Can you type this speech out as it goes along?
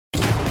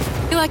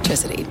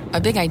Electricity,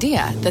 a big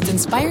idea that's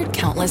inspired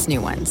countless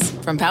new ones.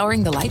 From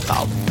powering the light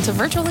bulb to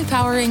virtually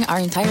powering our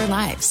entire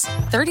lives.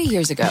 30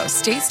 years ago,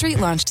 State Street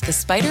launched the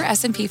SPDR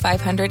S&P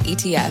 500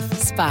 ETF,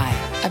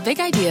 SPY. A big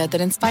idea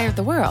that inspired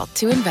the world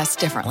to invest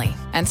differently.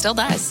 And still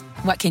does.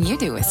 What can you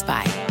do with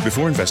SPY?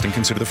 Before investing,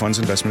 consider the fund's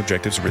investment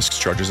objectives, risks,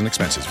 charges, and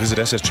expenses. Visit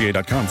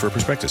ssga.com for a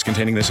prospectus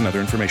containing this and other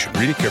information.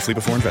 Read it carefully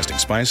before investing.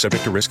 SPY is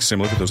subject to risks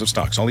similar to those of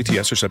stocks. All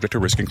ETFs are subject to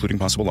risk, including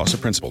possible loss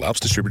of principal. Alps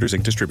Distributors,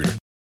 Inc. Distributor.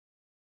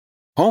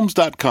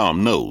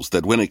 Homes.com knows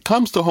that when it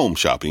comes to home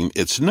shopping,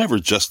 it's never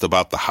just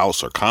about the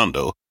house or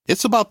condo.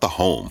 It's about the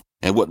home.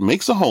 And what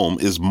makes a home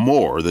is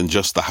more than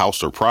just the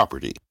house or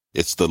property.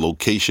 It's the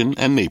location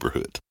and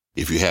neighborhood.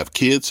 If you have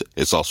kids,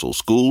 it's also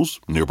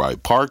schools, nearby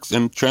parks,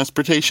 and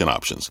transportation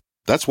options.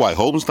 That's why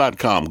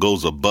Homes.com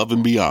goes above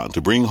and beyond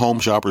to bring home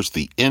shoppers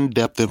the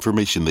in-depth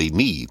information they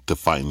need to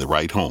find the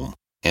right home.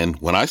 And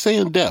when I say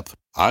in-depth,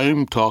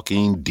 I'm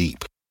talking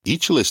deep.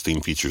 Each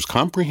listing features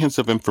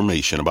comprehensive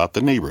information about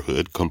the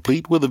neighborhood,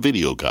 complete with a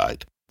video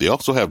guide. They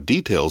also have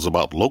details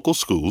about local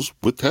schools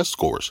with test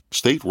scores,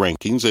 state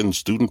rankings, and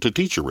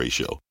student-to-teacher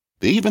ratio.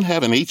 They even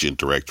have an agent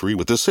directory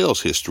with the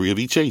sales history of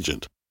each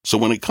agent. So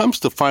when it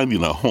comes to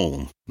finding a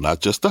home, not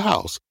just a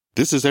house,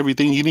 this is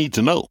everything you need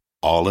to know,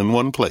 all in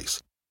one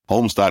place.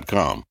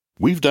 Homes.com.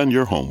 We've done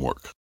your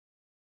homework.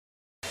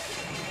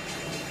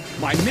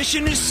 My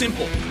mission is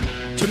simple,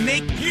 to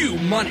make you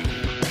money.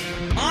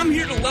 I'm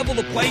here to level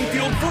the playing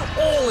field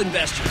for all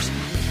investors.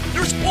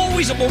 There's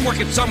always a bull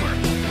market somewhere,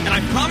 and I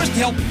promise to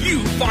help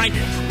you find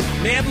it.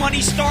 Mad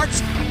Money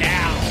starts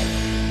now.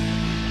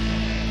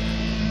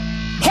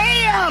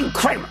 Hey, I'm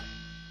Kramer.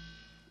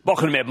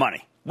 Welcome to Mad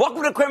Money.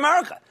 Welcome to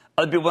Cramerica.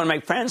 Other people want to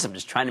make friends. I'm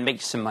just trying to make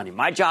you some money.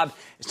 My job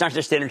is not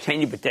just to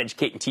entertain you, but to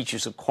educate and teach you.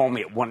 So call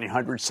me at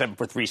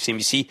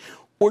 1-800-743-CNBC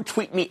or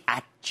tweet me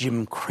at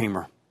Jim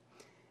Cramer.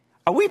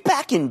 Are we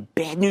back in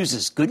bad news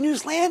is good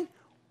news land?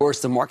 Or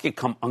has the market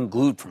come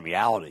unglued from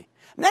reality?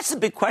 And that's the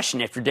big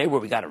question after a day where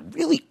we got a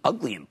really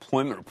ugly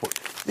employment report.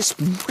 This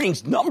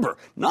spring's number,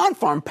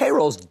 non-farm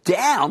payrolls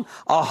down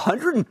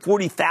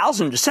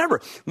 140,000 in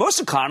December. Most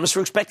economists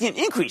were expecting an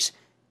increase.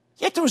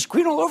 Yet there was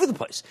green all over the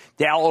place.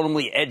 Dow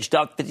ultimately edged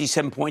up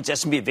 57 points,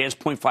 S&P advanced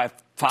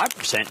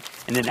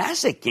 0.55%, and the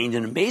Nasdaq gained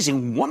an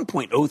amazing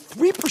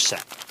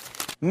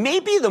 1.03%.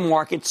 Maybe the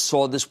market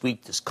saw this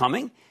weakness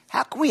coming.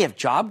 How can we have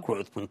job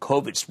growth when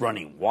COVID's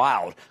running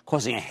wild,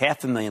 causing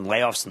 500,000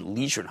 layoffs in the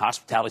leisure and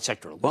hospitality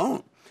sector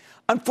alone?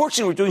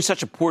 Unfortunately, we're doing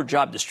such a poor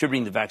job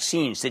distributing the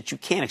vaccines that you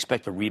can't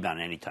expect a rebound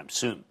anytime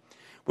soon.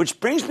 Which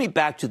brings me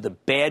back to the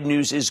bad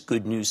news is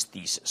good news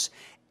thesis.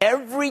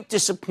 Every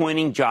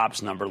disappointing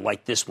jobs number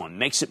like this one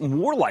makes it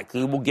more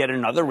likely we'll get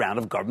another round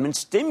of government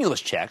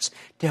stimulus checks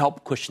to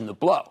help cushion the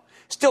blow.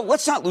 Still,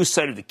 let's not lose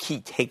sight of the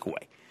key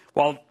takeaway.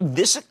 While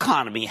this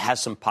economy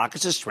has some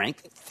pockets of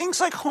strength, things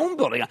like home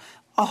building,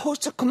 a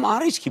host of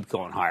commodities keep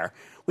going higher.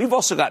 We've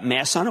also got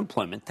mass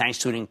unemployment thanks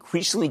to an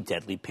increasingly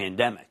deadly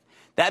pandemic.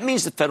 That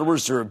means the Federal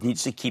Reserve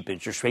needs to keep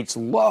interest rates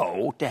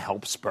low to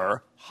help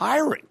spur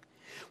hiring.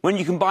 When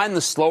you combine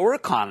the slower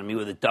economy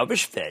with a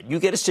dovish Fed,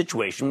 you get a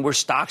situation where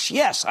stocks,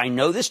 yes, I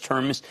know this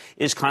term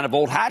is kind of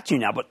old hat to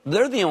you now, but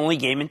they're the only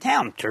game in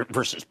town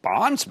versus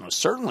bonds, most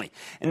certainly.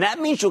 And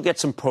that means you'll get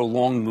some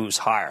prolonged moves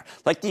higher,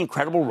 like the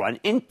incredible run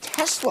in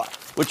Tesla,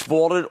 which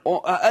vaulted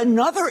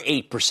another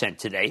 8%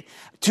 today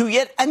to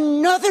yet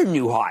another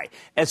new high,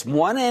 as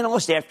one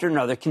analyst after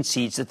another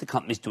concedes that the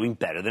company's doing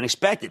better than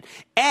expected.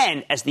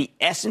 And as the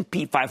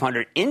S&P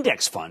 500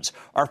 index funds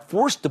are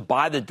forced to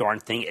buy the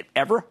darn thing at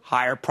ever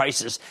higher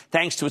prices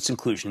thanks to its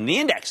inclusion in the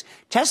index,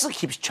 Tesla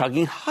keeps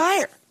chugging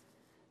higher.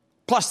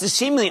 Plus, the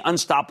seemingly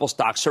unstoppable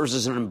stock serves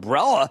as an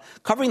umbrella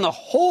covering the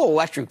whole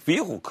electric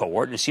vehicle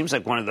cohort, and it seems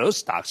like one of those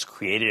stocks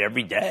created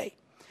every day.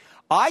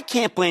 I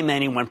can't blame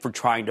anyone for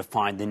trying to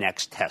find the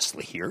next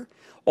Tesla here.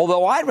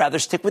 Although I'd rather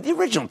stick with the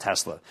original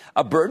Tesla.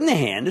 A bird in the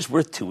hand is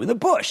worth two in the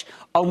bush.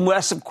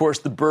 Unless, of course,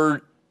 the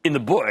bird in the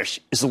bush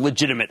is a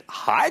legitimate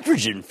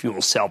hydrogen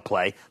fuel cell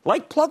play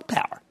like Plug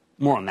Power.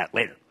 More on that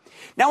later.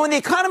 Now, when the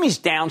economy's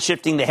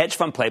downshifting, the hedge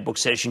fund playbook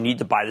says you need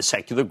to buy the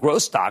secular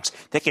growth stocks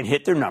that can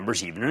hit their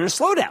numbers even in a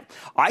slowdown.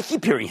 I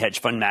keep hearing hedge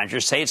fund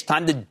managers say it's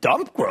time to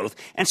dump growth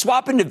and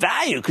swap into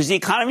value because the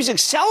economy's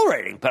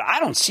accelerating. But I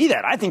don't see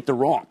that. I think they're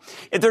wrong.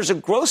 If there's a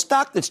growth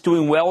stock that's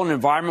doing well in an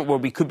environment where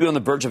we could be on the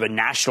verge of a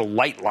national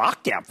light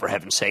lockdown, for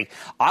heaven's sake,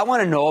 I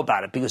want to know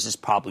about it because it's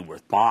probably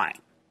worth buying.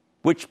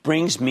 Which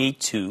brings me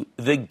to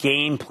the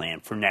game plan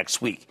for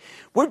next week.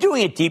 We're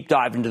doing a deep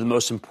dive into the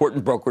most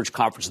important brokerage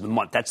conference of the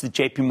month. That's the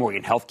J.P.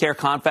 Morgan Healthcare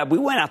Confab. We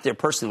went out there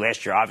personally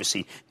last year,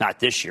 obviously not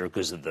this year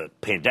because of the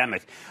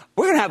pandemic.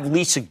 We're going to have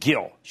Lisa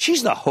Gill.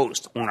 She's the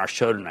host on our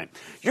show tonight.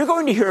 You're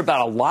going to hear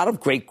about a lot of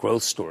great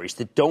growth stories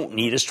that don't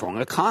need a strong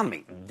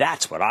economy.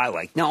 That's what I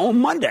like. Now, on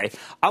Monday,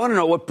 I want to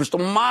know what Bristol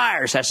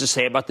Myers has to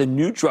say about the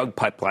new drug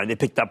pipeline they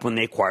picked up when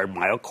they acquired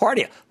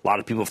MyoKardia. A lot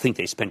of people think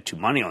they spent too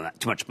much money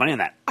on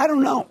that. I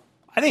don't know.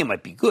 I think it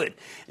might be good.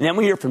 And then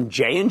we hear from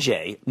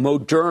J&J,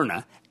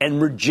 Moderna,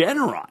 and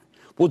Regeneron.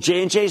 Will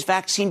J&J's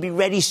vaccine be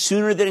ready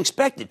sooner than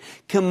expected?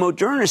 Can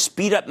Moderna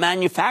speed up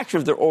manufacture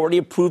of their already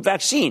approved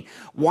vaccine?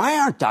 Why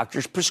aren't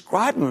doctors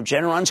prescribing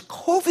Regeneron's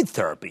COVID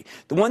therapy,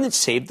 the one that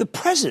saved the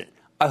president?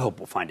 I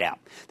hope we'll find out.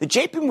 The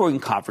J.P. Morgan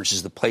conference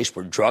is the place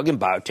where drug and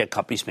biotech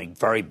companies make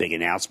very big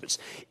announcements.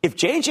 If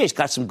J&J's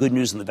got some good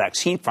news on the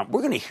vaccine front,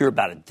 we're going to hear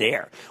about it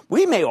there.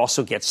 We may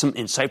also get some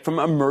insight from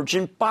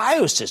Emergent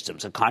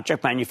Biosystems, a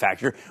contract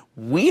manufacturer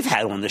we've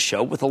had on the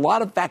show with a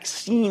lot of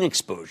vaccine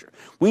exposure.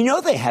 We know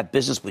they have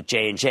business with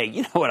J&J.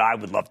 You know what I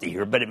would love to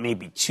hear, but it may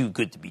be too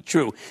good to be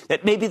true,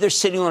 that maybe they're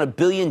sitting on 1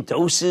 billion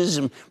doses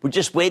and we're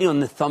just waiting on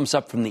the thumbs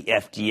up from the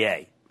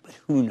FDA. But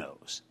who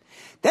knows?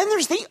 Then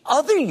there's the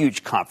other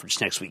huge conference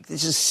next week.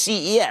 This is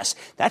CES.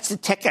 That's the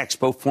tech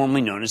expo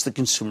formerly known as the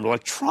Consumer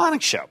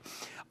Electronics Show.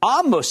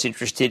 I'm most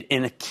interested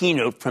in a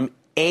keynote from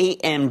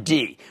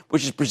AMD,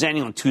 which is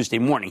presenting on Tuesday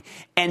morning,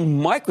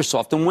 and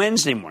Microsoft on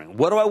Wednesday morning.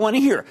 What do I want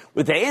to hear?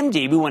 With AMD,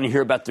 we want to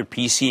hear about their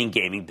PC and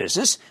gaming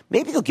business.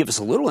 Maybe they'll give us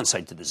a little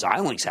insight to the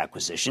Xilinx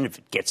acquisition if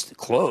it gets to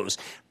close.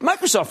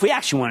 Microsoft, we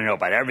actually want to know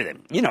about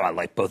everything. You know, I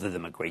like both of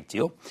them a great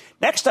deal.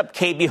 Next up,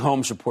 KB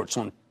Homes reports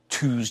on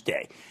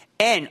Tuesday.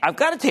 And I've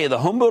got to tell you, the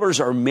home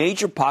builders are a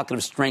major pocket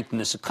of strength in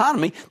this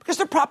economy because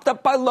they're propped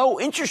up by low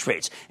interest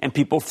rates and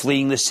people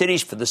fleeing the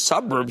cities for the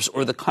suburbs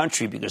or the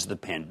country because of the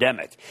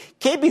pandemic.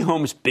 KB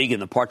Home's big in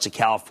the parts of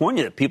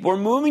California that people are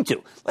moving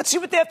to. Let's see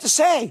what they have to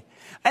say.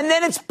 And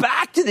then it's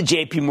back to the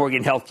J.P.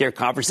 Morgan Healthcare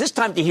Conference, this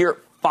time to hear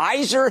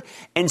Pfizer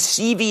and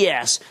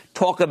CVS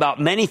talk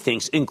about many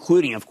things,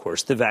 including, of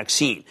course, the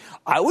vaccine.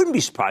 I wouldn't be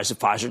surprised if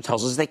Pfizer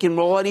tells us they can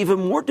roll out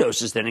even more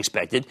doses than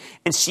expected,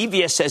 and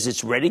CVS says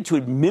it's ready to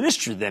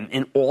administer them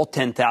in all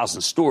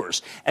 10,000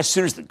 stores as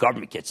soon as the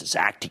government gets its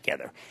act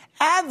together.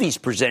 AbbVie's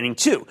presenting,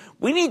 too.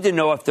 We need to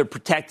know if they're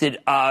protected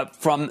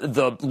from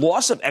the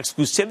loss of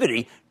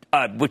exclusivity,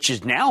 which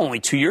is now only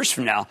 2 years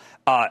from now,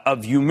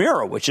 of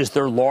Humira, which is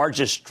their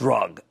largest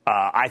drug.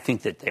 I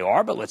think that they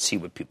are, but let's see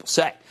what people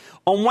say.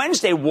 On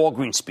Wednesday,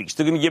 Walgreens speaks.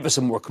 They're going to give us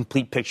a more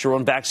complete picture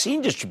on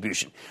vaccine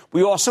distribution.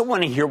 We also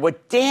want to hear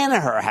what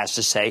Danaher has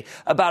to say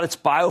about its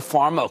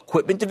biopharma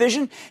equipment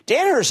division.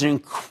 Danaher is an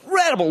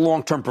incredible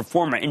long-term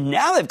performer, and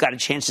now they've got a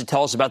chance to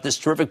tell us about this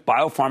terrific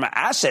biopharma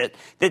asset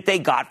that they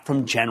got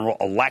from General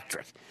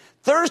Electric.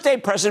 Thursday,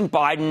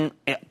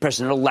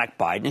 President-elect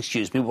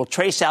Biden, will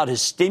trace out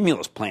his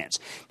stimulus plans.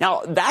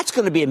 Now, that's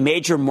going to be a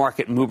major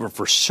market mover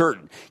for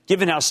certain,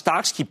 given how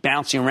stocks keep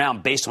bouncing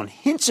around based on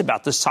hints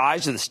about the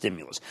size of the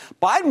stimulus.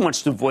 Biden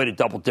wants to avoid a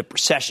double-dip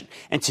recession,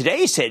 and today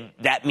he said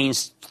that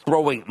means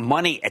throwing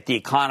money at the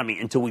economy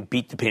until we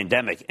beat the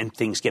pandemic and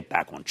things get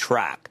back on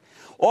track.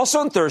 Also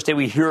on Thursday,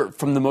 we hear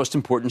from the most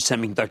important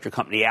semiconductor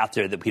company out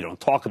there that we don't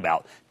talk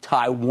about,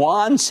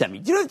 Taiwan Semi.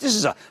 Do you know that this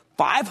is a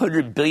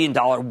 $500 billion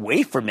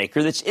wafer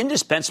maker that's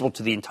indispensable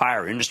to the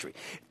entire industry?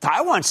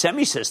 Taiwan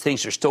Semi says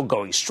things are still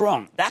going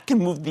strong. That can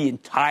move the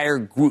entire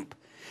group.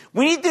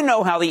 We need to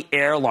know how the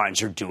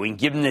airlines are doing,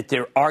 given that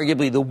they're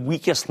arguably the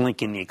weakest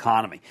link in the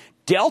economy.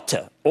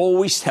 Delta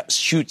always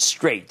shoots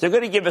straight. They're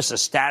going to give us a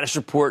status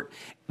report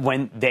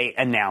when they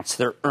announce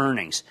their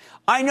earnings.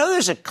 I know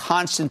there's a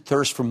constant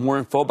thirst for more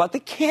info about the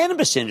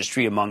cannabis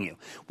industry among you.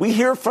 We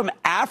hear from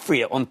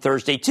Afria on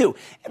Thursday, too.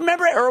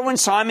 Remember Erwin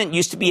Simon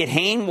used to be at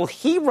Hain? Well,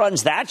 he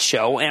runs that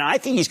show, and I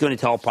think he's going to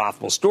tell a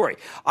profitable story.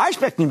 I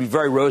expect him to be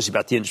very rosy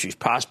about the industry's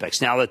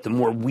prospects now that the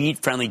more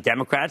weed-friendly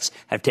Democrats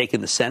have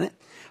taken the Senate.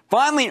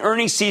 Finally,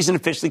 earnings season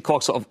officially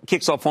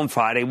kicks off on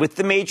Friday with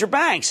the major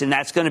banks, and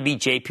that's going to be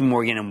J.P.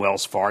 Morgan and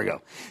Wells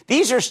Fargo.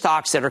 These are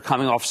stocks that are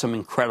coming off some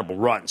incredible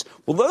runs.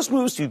 Will those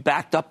moves be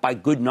backed up by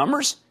good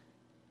numbers?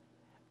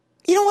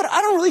 You know what?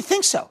 I don't really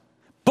think so.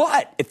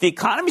 But if the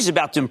economy is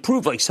about to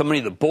improve like so many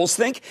of the bulls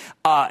think,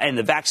 and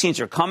the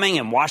vaccines are coming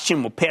and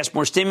Washington will pass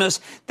more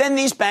stimulus, then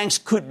these banks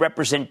could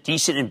represent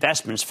decent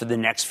investments for the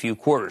next few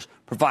quarters,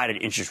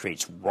 provided interest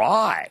rates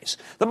rise.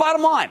 The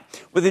bottom line,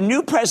 with a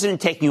new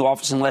president taking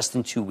office in less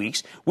than 2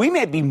 weeks, we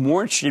may be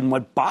more interested in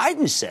what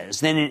Biden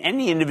says than in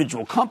any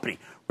individual company.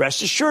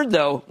 Rest assured,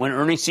 though, when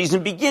earnings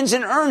season begins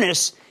in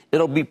earnest,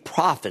 it'll be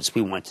profits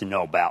we want to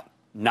know about,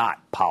 not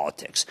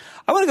politics.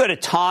 I want to go to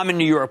Tom in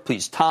New York,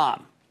 please.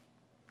 Tom.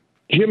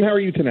 Jim, how are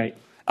you tonight?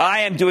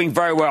 I am doing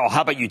very well.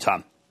 How about you,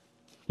 Tom?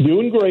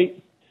 Doing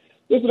great.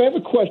 Listen, I have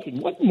a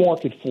question. What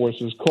market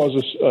forces cause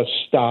a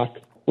stock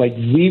like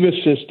Viva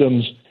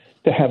Systems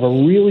to have a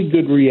really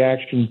good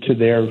reaction to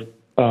their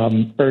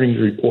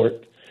earnings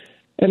report?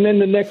 And then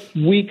the next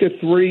week or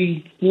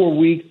 3-4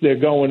 weeks, they're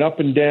going up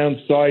and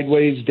down,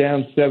 sideways,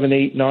 down 7,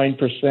 8,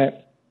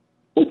 9%.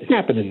 What's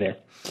happening there?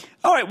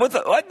 All right. Well,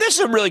 this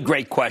is a really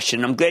great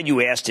question. I'm glad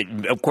you asked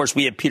it. Of course,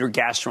 we had Peter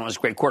Gastron on his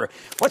great quarter.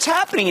 What's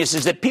happening is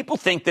that people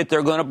think that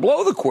they're going to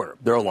blow the quarter.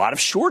 There are a lot of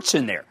shorts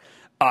in there.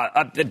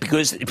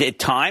 Because at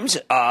times,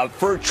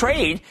 for a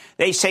trade,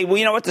 they say, well,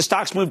 you know what, the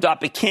stock's moved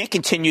up. It can't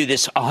continue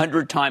this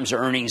 100 times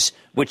earnings,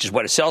 which is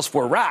what it sells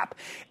for, wrap.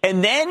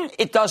 And then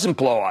it doesn't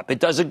blow up. It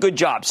does a good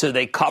job. So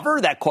they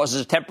cover. That causes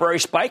a temporary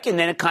spike. And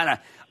then it kind of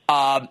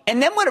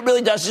and then what it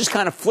really does is just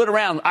kind of flit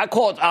around. I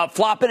call it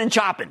flopping and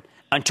chopping.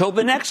 until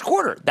the next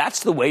quarter.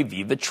 That's the way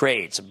Viva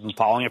trades. I've been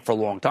following it for a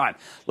long time.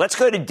 Let's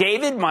go to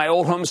David, my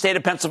old home state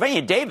of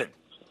Pennsylvania. David.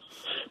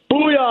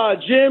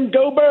 Booyah, Jim.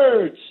 Go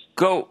Birds.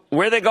 Go.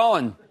 Where are they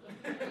going?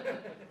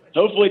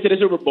 Hopefully to the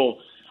Super Bowl.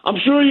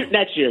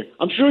 Next year.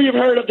 I'm sure you've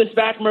heard of the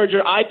SPAC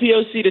merger,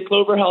 IPOC to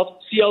Clover Health,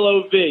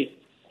 CLOV.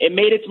 It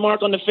made its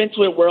mark on the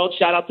FinTwit world.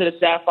 Shout out to the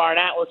Sapphire and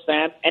Atlas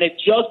fan. And it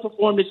just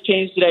performed its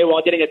change today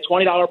while getting a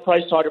 $20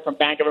 price target from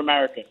Bank of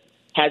America.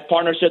 Has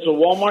partnerships with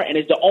Walmart and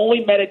is the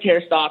only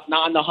Medicare stock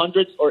not in the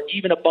hundreds or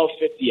even above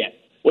 50 yet.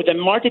 With a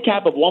market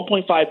cap of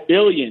 $1.5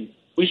 billion,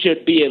 we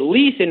should be at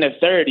least in the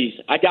 30s.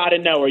 I got to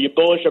know, are you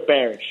bullish or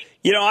bearish?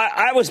 You know,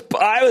 I was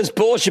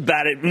bullish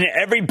about it.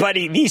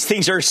 Everybody, these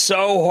things are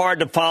so hard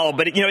to follow.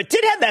 But, you know, it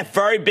did have that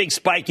very big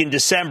spike in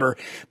December.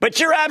 But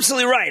you're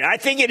absolutely right. I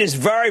think it is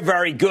very,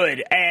 very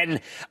good. And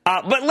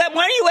but why don't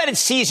you let it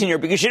season here?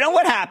 Because you know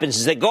what happens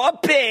is they go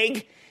up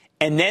big,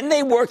 and then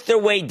they work their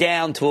way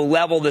down to a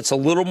level that's a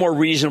little more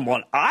reasonable.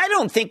 And I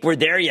don't think we're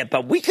there yet,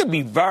 but we could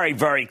be very,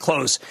 very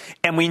close.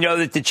 And we know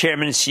that the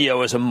chairman and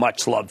CEO is a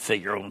much-loved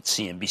figure on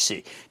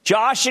CNBC.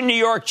 Josh in New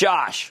York.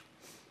 Josh.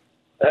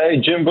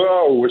 Hey,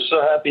 Jimbo, we're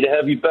so happy to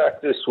have you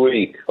back this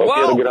week. Hope you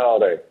had a good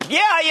holiday.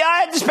 Yeah,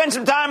 I had to spend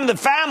some time with the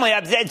family.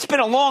 It's been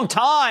a long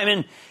time,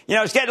 and, you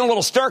know, it's getting a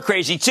little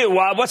stir-crazy, too.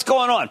 What's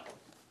going on?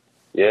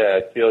 Yeah,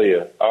 I feel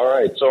you. All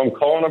right, so I'm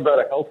calling about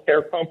a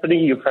healthcare company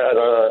you've had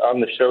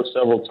on the show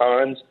several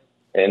times,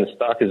 and the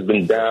stock has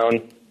been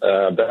down.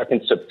 Back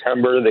in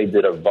September, they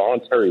did a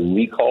voluntary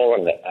recall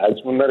on the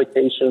asthma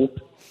medication.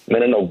 And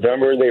then in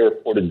November, they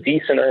reported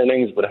decent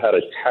earnings, but had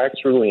a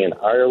tax ruling in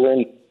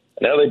Ireland.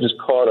 Now they just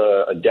caught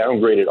a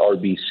downgraded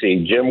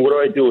RBC. Jim, what do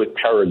I do with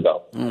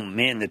Perrigo? Oh,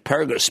 man, the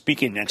Perrigo's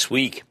speaking next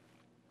week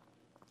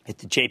at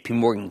the J.P.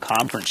 Morgan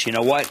conference. You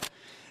know what?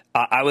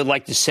 I would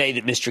like to say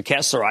that Mr.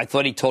 Kessler, I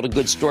thought he told a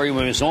good story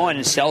when he was on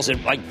and sells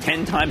it like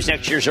 10 times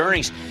next year's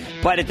earnings.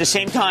 But at the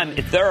same time,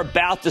 if they're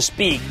about to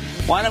speak,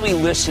 why don't we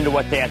listen to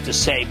what they have to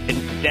say? And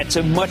that's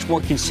a much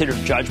more considered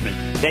judgment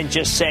than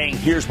just saying,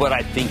 here's what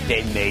I think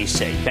they may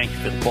say. Thank you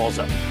for the calls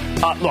up.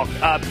 Look,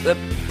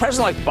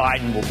 President-elect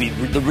Biden will be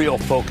the real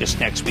focus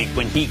next week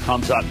when he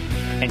comes up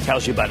and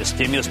tells you about a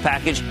stimulus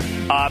package.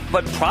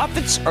 But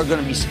profits are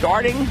going to be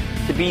starting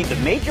to be the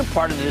major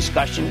part of the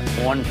discussion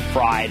on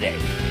Friday.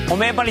 On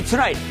Mad Money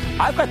tonight,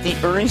 I've got the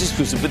earnings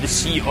exclusive with the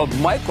CEO of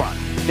Micron.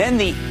 Then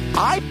the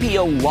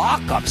IPO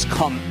lockups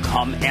come,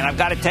 and I've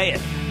got to tell you,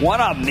 one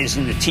of them is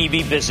in the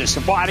TV business.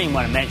 So I don't even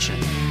want to mention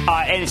it.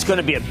 And it's going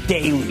to be a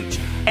deluge.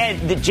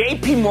 And the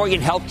J.P. Morgan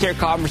Healthcare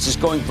Conference is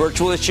going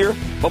virtual this year,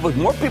 but with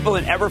more people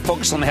than ever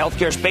focused on the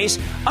healthcare space,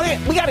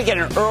 we got to get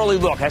an early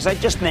look, as I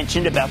just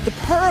mentioned, about the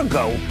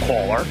Perrigo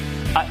caller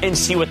and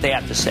see what they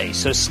have to say.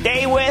 So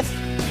stay with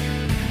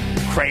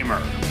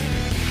Cramer.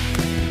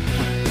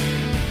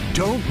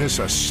 Don't miss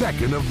a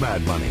second of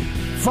Mad Money.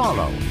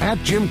 Follow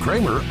 @Jim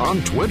Cramer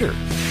on Twitter.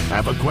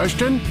 Have a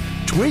question?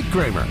 Tweet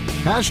Cramer.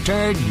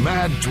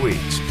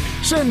 #MadTweets.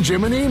 Send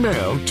Jim an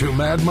email to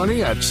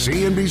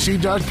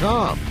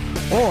madmoney@cnbc.com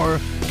or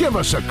give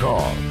us a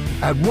call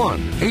at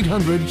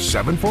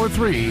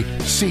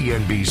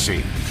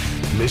 1-800-743-CNBC.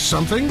 Miss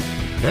something?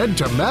 Head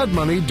to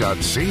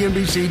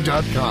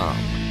madmoney.cnbc.com.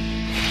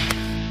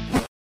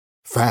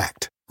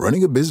 Fact.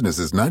 Running a business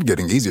is not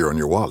getting easier on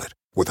your wallet.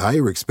 With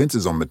higher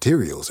expenses on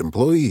materials,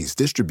 employees,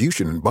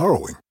 distribution, and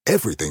borrowing,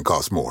 everything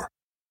costs more.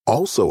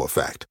 Also a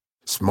fact.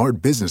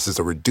 Smart businesses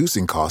are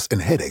reducing costs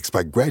and headaches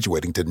by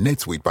graduating to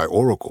NetSuite by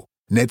Oracle.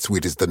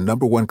 NetSuite is the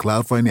 #1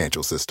 cloud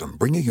financial system,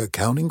 bringing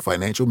accounting,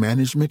 financial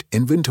management,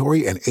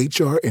 inventory, and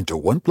HR into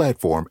one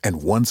platform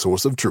and one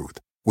source of truth.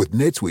 With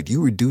NetSuite,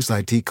 you reduce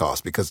IT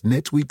costs because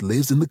NetSuite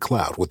lives in the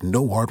cloud with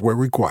no hardware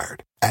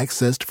required.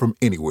 Accessed from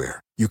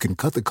anywhere, you can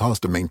cut the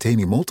cost of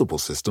maintaining multiple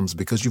systems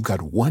because you've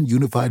got one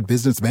unified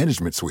business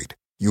management suite.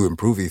 You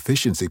improve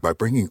efficiency by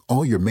bringing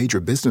all your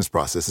major business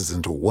processes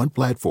into one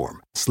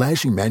platform,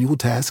 slashing manual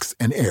tasks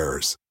and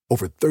errors.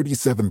 Over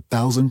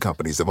 37,000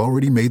 companies have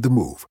already made the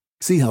move.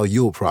 See how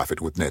you'll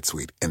profit with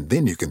NetSuite, and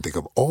then you can think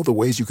of all the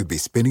ways you could be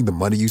spending the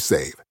money you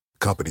save.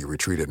 Company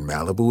retreat in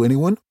Malibu,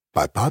 anyone?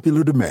 By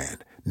popular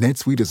demand,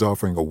 NetSuite is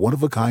offering a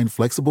one-of-a-kind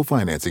flexible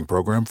financing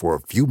program for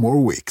a few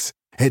more weeks.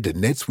 Head to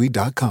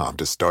netsuite.com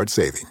to start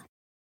saving.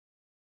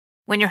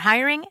 When you're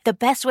hiring, the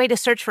best way to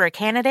search for a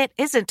candidate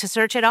isn't to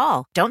search at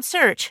all. Don't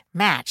search,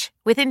 match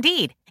with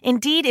Indeed.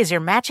 Indeed is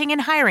your matching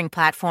and hiring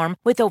platform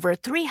with over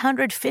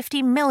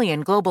 350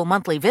 million global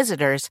monthly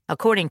visitors,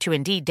 according to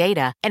Indeed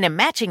data, and a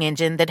matching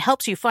engine that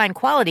helps you find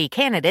quality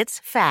candidates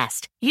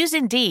fast. Use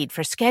Indeed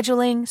for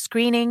scheduling,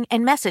 screening,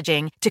 and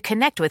messaging to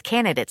connect with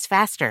candidates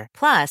faster.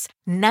 Plus,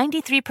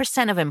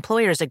 93% of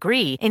employers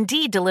agree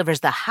Indeed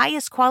delivers the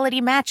highest quality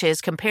matches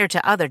compared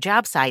to other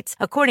job sites,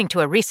 according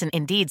to a recent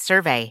Indeed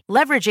survey.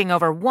 Leveraging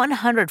over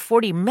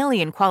 140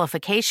 million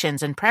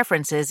qualifications and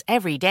preferences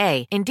every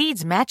day,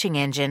 Indeed's matching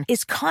engine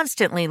is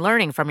constantly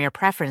learning from your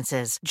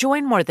preferences.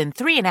 Join more than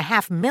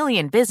 3.5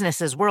 million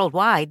businesses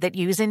worldwide that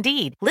use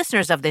Indeed.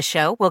 Listeners of this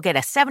show will get a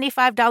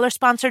 $75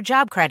 sponsored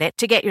job credit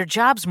to get your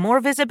jobs more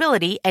visible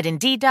visibility at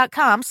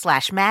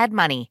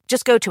Indeed.com/madmoney.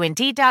 Just go to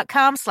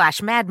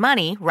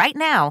Indeed.com/madmoney right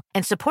now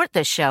and support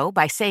this show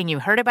by saying you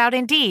heard about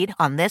Indeed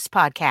on this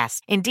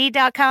podcast.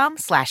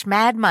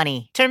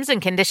 Indeed.com/madmoney. Terms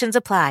and conditions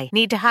apply.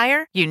 Need to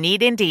hire? You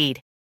need Indeed.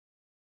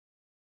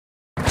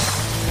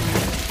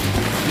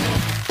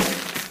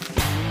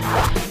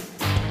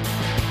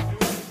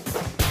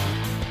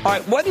 All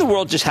right, what in the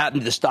world just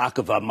happened to the stock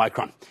of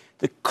Micron?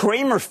 The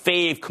Cramer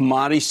Fave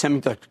commodity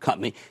semiconductor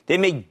company, they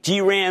make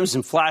DRAMs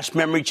and flash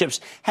memory chips,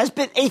 has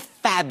been a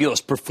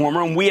fabulous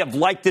performer, and we have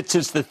liked it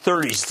since the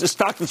 30s. It's a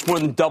stock that's more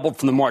than doubled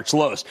from the March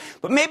lows.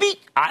 But maybe,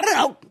 I don't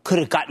know, could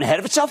have gotten ahead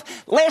of itself.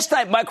 Last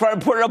night, Micron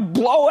reported a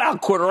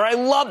blowout quarter. I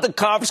love the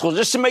conference call.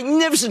 Just a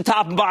magnificent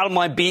top and bottom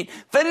line beat.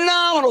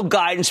 Phenomenal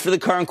guidance for the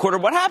current quarter.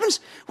 What happens?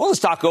 Well, the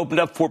stock opened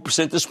up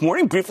 4% this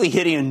morning, briefly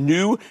hitting a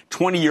new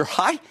 20-year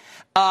high.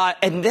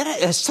 And then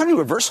a sudden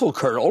reversal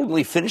occurred,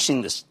 ultimately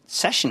finishing this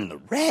session in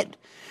the red.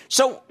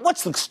 So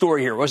what's the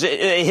story here? Was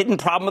it a hidden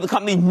problem with the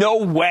company? No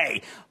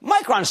way.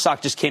 Micron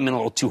stock just came in a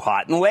little too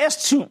hot. In the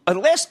last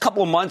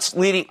couple of months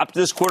leading up to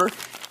this quarter,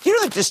 you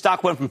know that this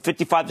stock went from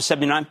 55 to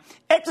 79?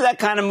 After that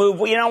kind of move,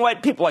 well, you know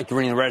what? People like to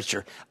ring the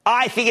register.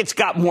 I think it's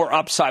got more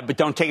upside, but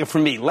don't take it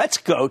from me. Let's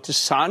go to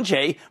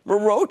Sanjay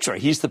Mehrotra.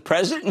 He's the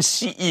president and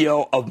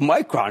CEO of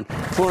Micron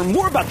to learn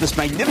more about this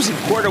magnificent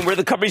quarter and where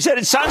the company's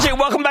headed. Sanjay,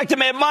 welcome back to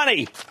Mad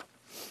Money.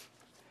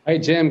 Hi,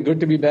 Jim.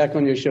 Good to be back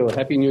on your show.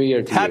 Happy New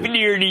Year to you. Happy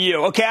New Year to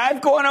you. Okay, I've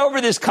gone over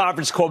this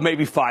conference call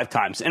maybe 5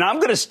 times, and I'm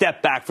going to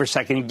step back for a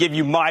second and give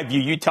you my view.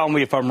 You tell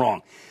me if I'm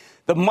wrong.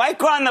 The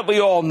Micron that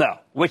we all know,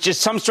 which is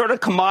some sort of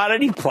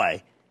commodity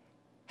play,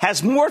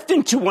 has morphed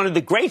into one of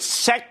the great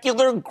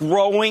secular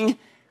growing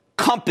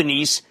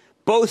companies,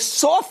 both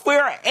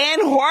software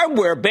and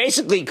hardware,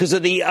 basically because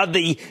of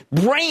the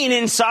brain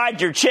inside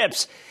your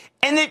chips.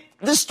 And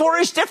the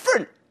story is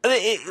different.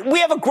 We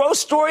have a growth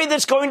story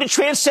that's going to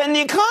transcend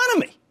the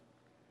economy.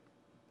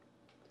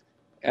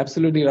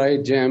 Absolutely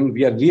right, Jim.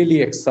 We are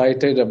really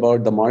excited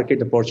about the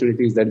market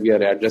opportunities that we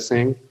are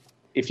addressing.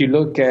 If you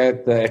look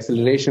at the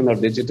acceleration of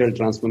digital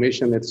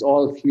transformation, it's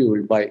all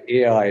fueled by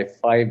AI,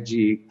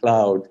 5G,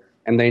 cloud,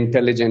 and the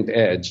intelligent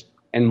edge.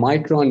 And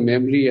Micron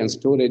memory and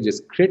storage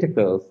is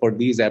critical for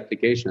these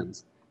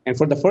applications. And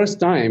for the first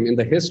time in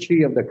the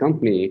history of the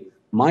company,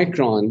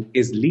 Micron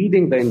is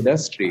leading the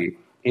industry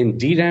in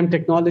DRAM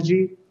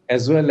technology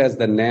as well as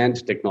the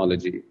NAND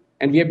technology.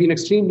 And we have been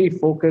extremely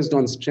focused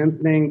on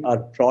strengthening our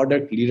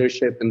product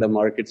leadership in the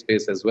market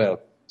space as well.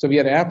 So we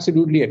are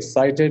absolutely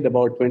excited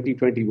about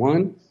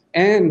 2021.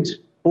 And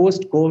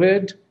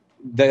post-COVID,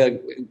 the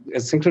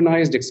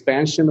synchronized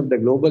expansion of the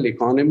global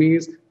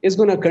economies is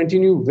going to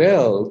continue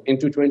well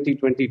into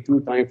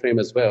 2022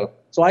 timeframe as well.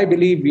 So I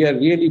believe we are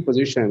really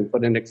positioned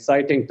for an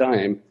exciting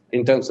time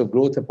in terms of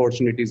growth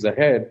opportunities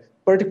ahead,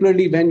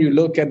 particularly when you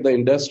look at the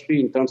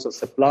industry in terms of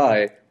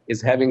supply is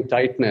having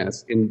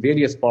tightness in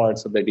various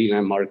parts of the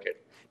DRAM market.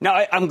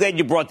 Now, I'm glad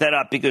you brought that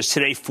up because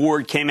today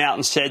Ford came out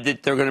and said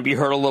that they're going to be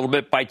hurt a little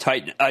bit by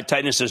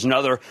tightness. There's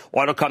another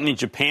auto company in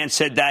Japan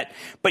said that.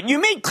 But you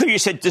made clear, you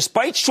said,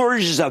 despite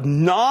shortages of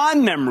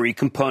non-memory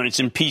components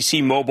in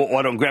PC, mobile,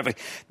 auto, and graphic,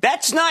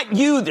 that's not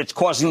you that's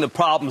causing the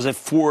problems at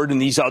Ford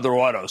and these other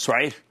autos,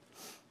 right?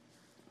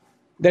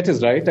 That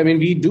is right. I mean,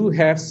 we do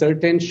have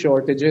certain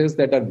shortages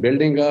that are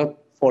building up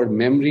for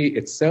memory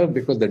itself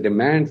because the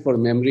demand for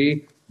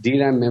memory,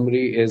 DRAM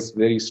memory, is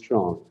very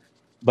strong.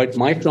 But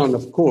Micron,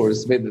 of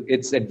course, with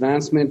its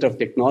advancement of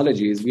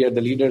technologies, we are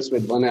the leaders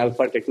with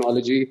 1-alpha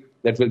technology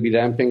that will be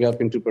ramping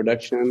up into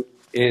production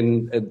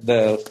in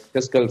the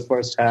fiscal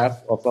first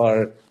half of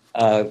our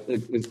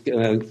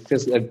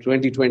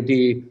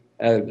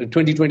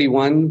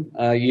 2021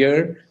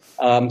 year.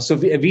 So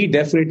we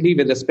definitely,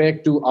 with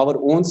respect to our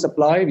own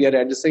supply, we are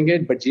addressing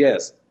it. But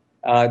yes,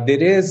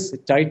 there is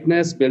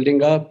tightness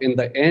building up in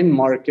the end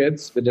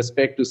markets with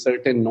respect to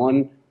certain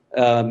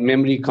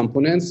non-memory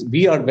components.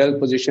 We are well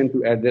positioned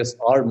to address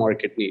our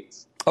market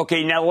needs.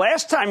 Okay, now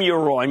last time you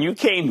were on, you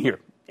came here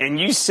and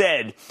you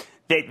said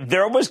that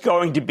there was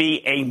going to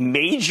be a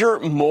major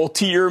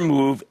multi-year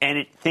move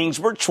and things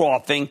were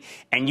troughing.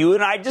 And you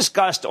and I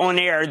discussed on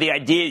air the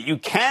idea that you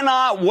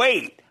cannot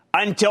wait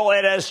until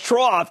it has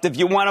troughed if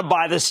you want to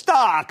buy the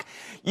stock.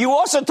 You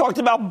also talked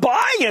about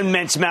buying an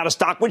immense amount of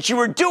stock, which you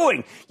were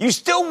doing. You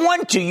still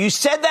want to. You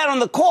said that on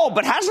the call,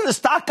 but hasn't the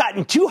stock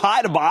gotten too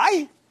high to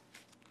buy?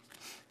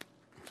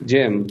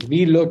 Jim,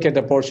 we look at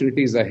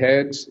opportunities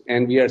ahead,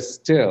 and we are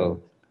still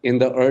in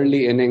the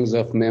early innings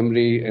of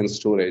memory and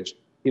storage.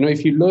 You know,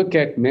 if you look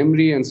at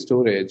memory and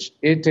storage,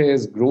 it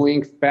is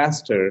growing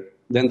faster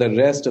than the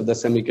rest of the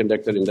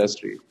semiconductor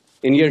industry.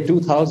 In year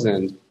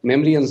 2000,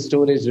 memory and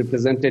storage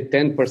represented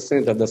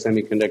 10% of the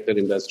semiconductor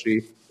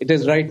industry. It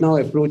is right now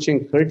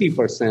approaching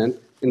 30%.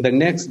 In the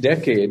next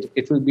decade,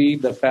 it will be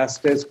the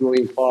fastest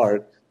growing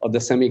part of the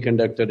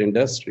semiconductor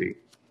industry.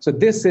 So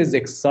this is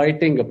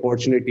exciting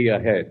opportunity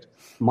ahead.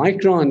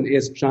 Micron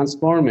is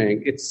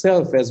transforming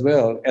itself as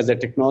well as a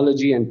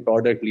technology and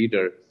product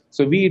leader.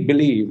 So we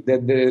believe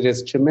that there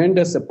is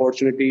tremendous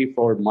opportunity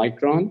for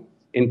Micron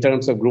in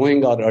terms of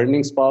growing our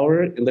earnings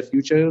power in the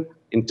future,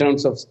 in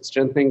terms of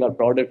strengthening our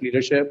product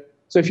leadership.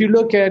 So if you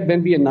look at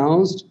when we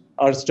announced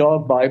our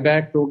stock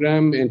buyback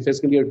program in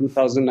fiscal year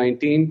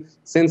 2019,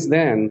 since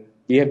then,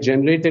 we have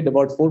generated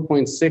about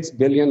 $4.6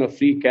 billion of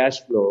free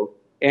cash flow,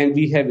 and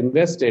we have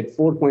invested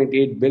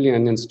 $4.8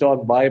 billion in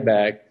stock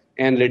buyback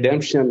and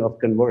redemption of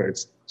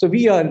converts. So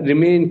we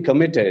remain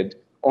committed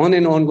on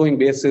an ongoing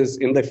basis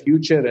in the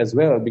future as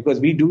well, because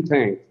we do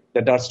think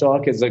that our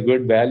stock is a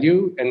good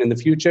value. And in the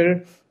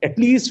future, at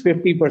least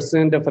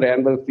 50% of our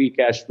annual free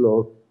cash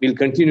flow will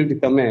continue to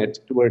commit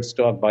towards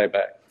stock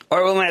buyback. All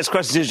right, one last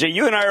question, Jay.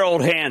 You and I are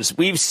old hands.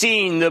 We've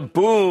seen the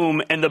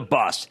boom and the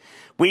bust.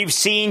 We've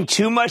seen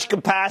too much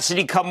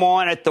capacity come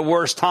on at the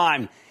worst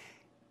time.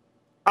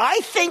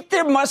 I think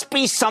there must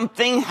be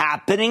something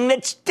happening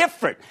that's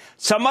different.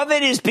 Some of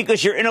it is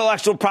because your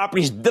intellectual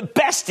property is the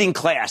best in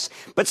class.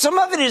 But some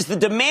of it is the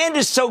demand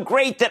is so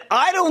great that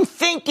I don't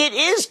think it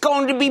is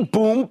going to be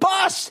boom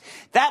bust.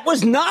 That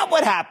was not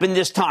what happened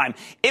this time.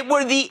 It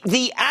were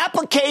the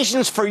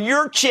applications for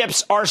your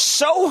chips are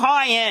so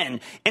high end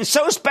and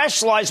so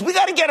specialized, we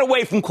got to get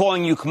away from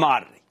calling you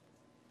commodity.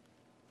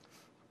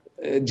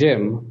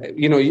 Jim,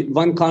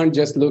 one can't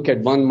just look at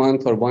 1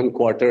 month or 1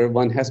 quarter.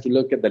 One has to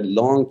look at the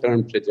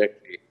long-term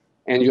trajectory.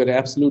 And you're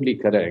absolutely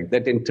correct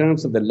that in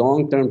terms of the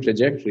long-term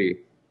trajectory,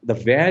 the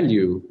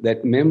value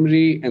that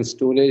memory and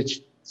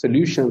storage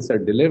solutions are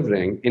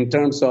delivering in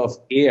terms of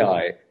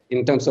AI,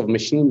 in terms of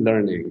machine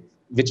learning,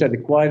 which are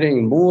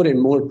requiring more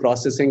and more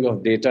processing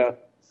of data,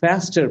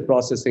 faster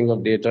processing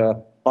of data,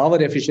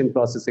 power-efficient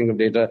processing of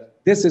data,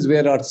 this is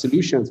where our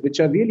solutions, which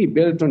are really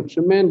built on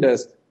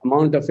tremendous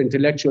amount of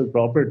intellectual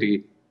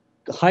property,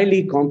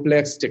 highly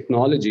complex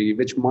technology,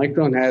 which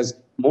Micron has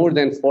more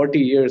than 40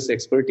 years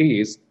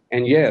expertise,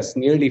 and yes,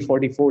 nearly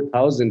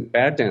 44,000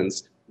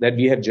 patents that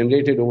we have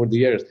generated over the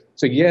years.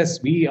 So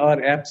yes, we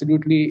are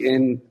absolutely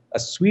in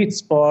a sweet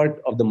spot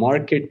of the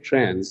market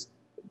trends,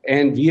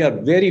 and we are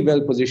very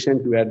well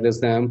positioned to address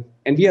them.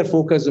 And we are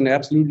focused on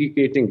absolutely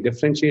creating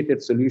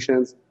differentiated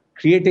solutions,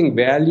 creating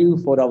value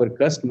for our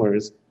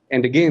customers.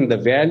 And again, the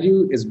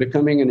value is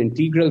becoming an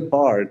integral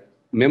part.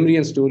 Memory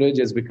and storage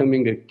is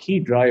becoming a key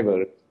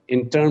driver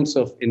in terms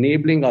of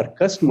enabling our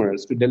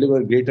customers to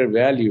deliver greater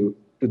value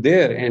to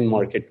their end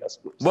market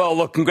customers. Well,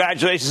 look,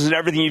 congratulations on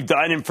everything you've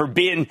done and for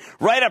being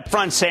right up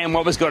front saying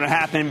what was going to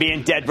happen and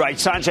being dead right.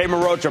 Sanjay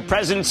Mehrotra,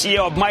 President and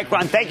CEO of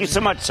Micron, thank you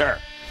so much, sir.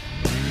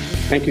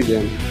 Thank you,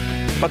 Jim.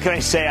 What can I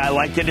say? I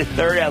liked it at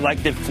 30, I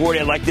liked it at 40,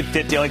 I liked it at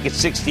 50, I liked it at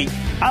 60,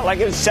 I like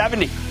it at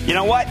 70. You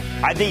know what?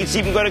 I think it's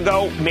even going to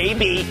go,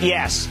 maybe,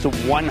 yes, to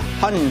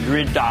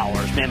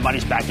 $100. Man,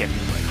 money's back in.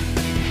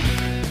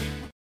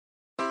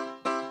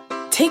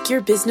 Take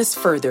your business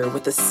further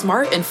with the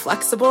smart and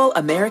flexible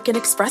American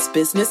Express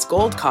Business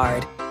Gold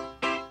Card.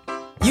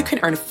 You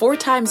can earn 4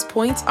 times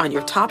points on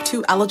your top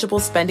 2 eligible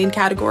spending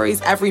categories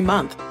every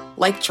month,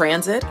 like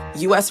transit,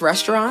 U.S.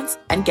 restaurants,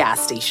 and gas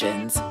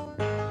stations.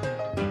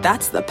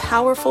 That's the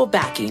powerful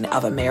backing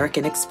of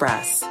American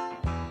Express.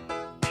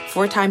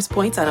 4 times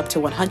points on up to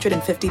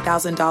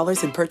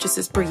 $150,000 in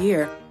purchases per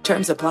year.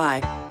 Terms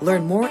apply.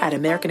 Learn more at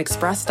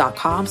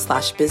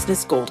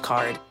americanexpress.com/business gold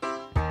card.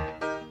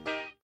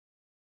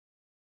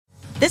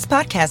 This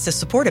podcast is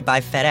supported by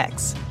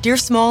FedEx. Dear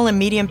small and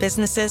medium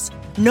businesses,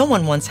 no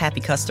one wants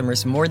happy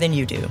customers more than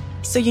you do.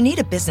 So you need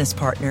a business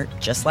partner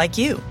just like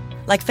you.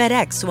 Like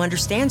FedEx, who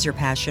understands your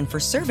passion for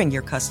serving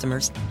your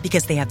customers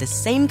because they have the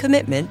same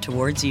commitment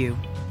towards you.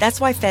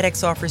 That's why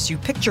FedEx offers you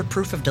picture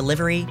proof of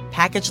delivery,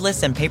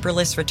 packageless and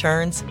paperless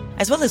returns,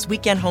 as well as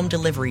weekend home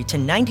delivery to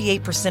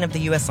 98% of the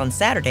U.S. on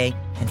Saturday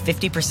and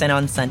 50%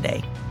 on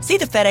Sunday. See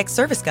the FedEx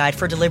service guide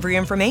for delivery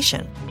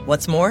information.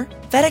 What's more,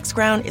 FedEx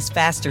Ground is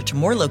faster to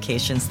more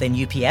locations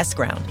than UPS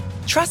Ground.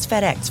 Trust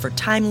FedEx for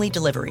timely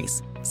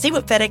deliveries. See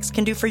what FedEx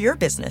can do for your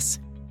business.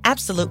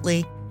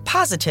 Absolutely,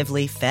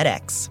 positively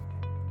FedEx.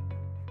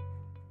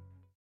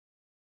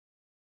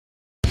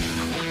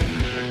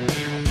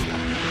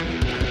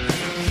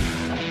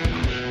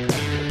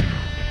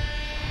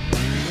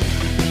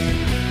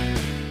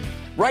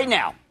 Right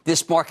now,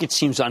 this market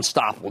seems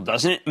unstoppable,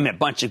 doesn't it? I mean, a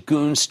bunch of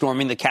goons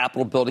storming the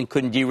Capitol building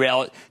couldn't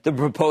derail it. The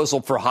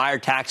proposal for higher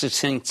taxes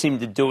seemed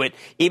to do it.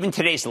 Even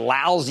today's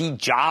lousy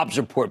jobs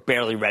report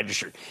barely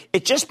registered.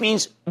 It just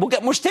means we'll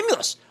get more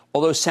stimulus.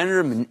 Although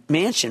Senator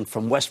Manchin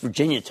from West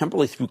Virginia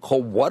temporarily threw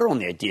cold water on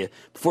the idea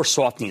before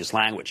softening his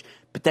language.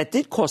 But that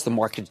did cause the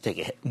market to take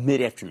a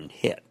mid-afternoon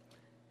hit.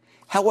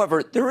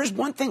 However, there is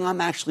one thing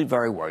I'm actually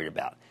very worried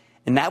about,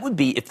 and that would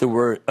be if there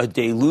were a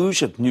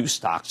deluge of new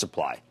stock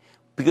supply.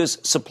 Because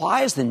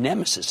supply is the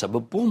nemesis of a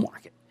bull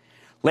market.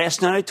 Last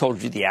night I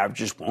told you the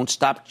averages won't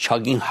stop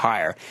chugging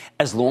higher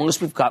as long as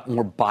we've got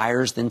more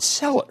buyers than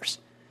sellers.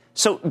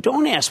 So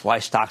don't ask why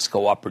stocks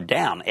go up or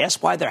down.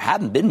 Ask why there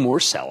haven't been more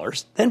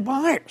sellers than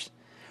buyers.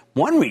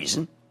 One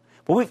reason,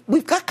 well,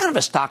 we've got kind of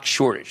a stock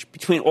shortage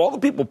between all the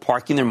people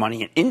parking their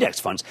money in index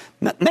funds.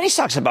 Many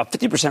stocks have about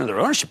 50% of their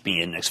ownership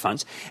being index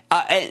funds,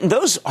 and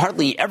those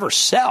hardly ever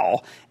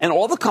sell. And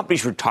all the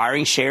companies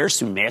retiring shares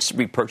through massive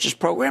repurchase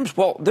programs,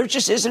 well, there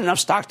just isn't enough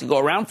stock to go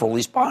around for all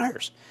these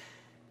buyers.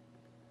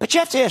 But you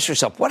have to ask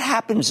yourself, what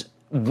happens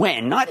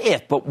when, not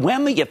if, but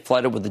when we get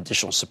flooded with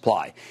additional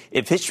supply.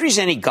 If history's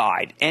any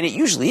guide, and it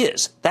usually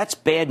is, that's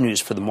bad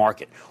news for the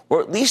market,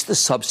 or at least the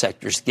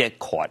subsectors get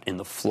caught in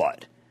the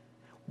flood.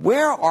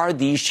 Where are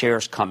these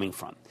shares coming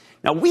from?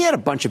 Now, we had a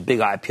bunch of big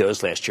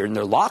IPOs last year, and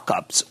their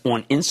lockups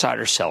on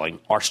insider selling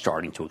are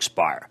starting to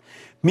expire.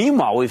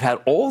 Meanwhile, we've had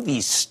all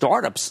these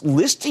startups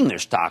listing their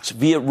stocks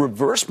via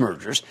reverse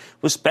mergers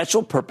with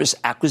special purpose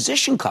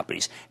acquisition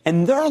companies,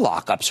 and their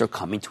lockups are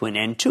coming to an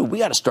end, too. We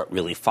got to start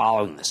really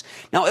following this.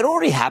 Now, it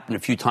already happened a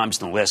few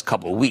times in the last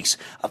couple of weeks.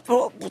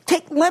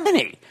 Take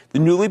Lemonade, the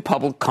newly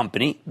public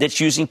company that's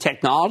using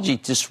technology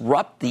to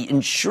disrupt the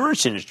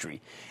insurance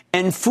industry,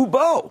 and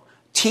Fubo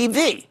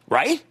TV,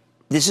 right?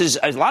 This is,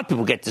 a lot of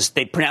people get this,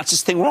 they pronounce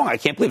this thing wrong. I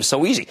can't believe it's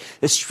so easy.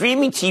 The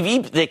streaming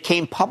TV that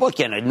came public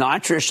in a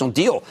non-traditional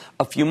deal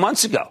a few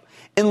months ago.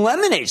 In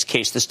Lemonade's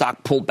case, the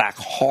stock pulled back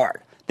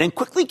hard, then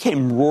quickly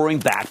came roaring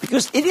back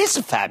because it is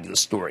a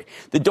fabulous story.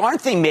 The darn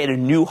thing made a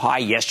new high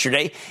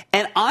yesterday,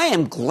 and I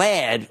am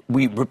glad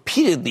we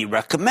repeatedly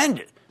recommend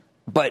it.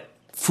 But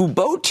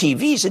Fubo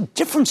TV is a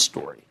different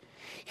story.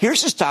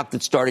 Here's a stock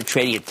that started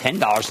trading at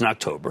 $10 in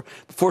October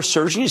before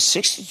surging to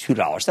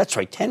 $62. That's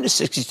right, $10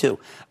 to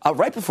 $62,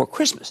 right before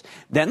Christmas.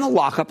 Then the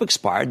lockup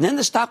expired, and then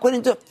the stock went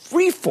into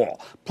free fall,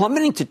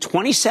 plummeting to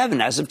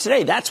 $27 as of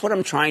today. That's what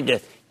I'm trying to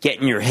get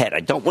in your head.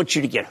 I don't want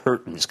you to get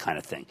hurt in this kind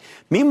of thing.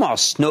 Meanwhile,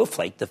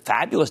 Snowflake, the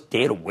fabulous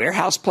data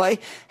warehouse play,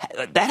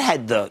 that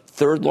had the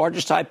third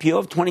largest IPO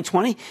of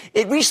 2020.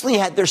 It recently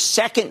had their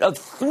second of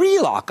 3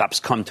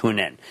 lockups come to an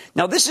end.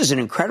 Now, this is an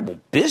incredible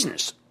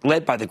business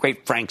led by the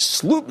great Frank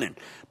Slootman.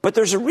 But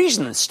there's a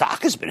reason the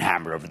stock has been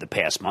hammered over the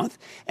past month.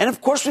 And,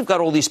 of course, we've got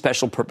all these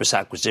special purpose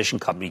acquisition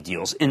company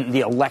deals in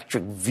the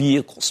electric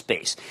vehicle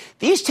space.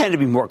 These tend to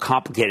be more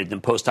complicated than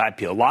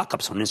post-IPO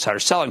lockups on insider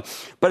selling.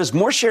 But as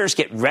more shares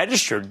get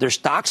registered, their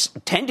stocks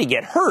tend to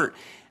get hurt,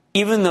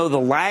 even though the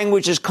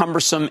language is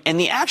cumbersome and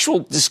the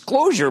actual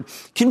disclosure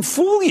can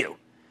fool you.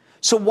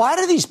 So why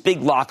do these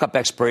big lockup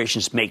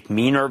expirations make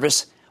me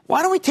nervous?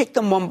 Why don't we take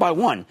them one by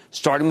one,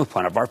 starting with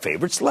one of our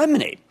favorites,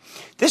 Lemonade?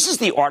 This is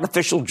the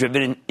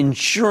artificial-driven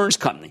insurance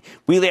company.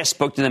 We last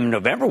spoke to them in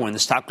November when the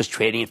stock was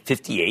trading at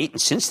 $58,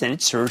 and since then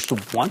it surged to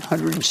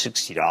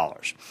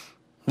 $160.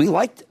 We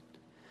liked it.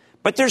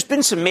 But there's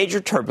been some major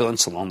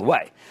turbulence along the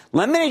way.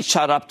 Lemonade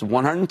shot up to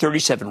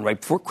 $137 right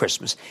before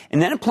Christmas,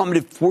 and then it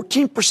plummeted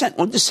 14%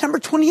 on December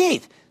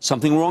 28th.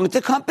 Something wrong with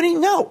the company?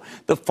 No.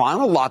 The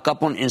final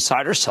lockup on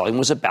insider selling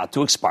was about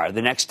to expire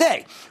the next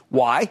day.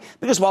 Why?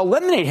 Because while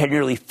Lemonade had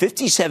nearly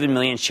 57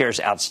 million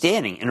shares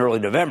outstanding in early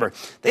November,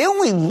 they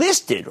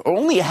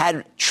only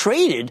had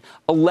traded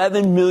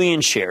 11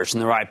 million shares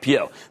in their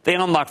IPO. They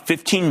unlocked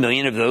 15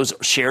 million of those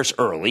shares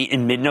early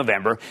in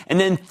mid-November, and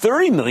then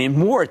 30 million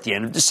more at the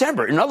end of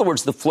December. In other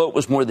words, the float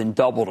was more than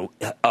doubled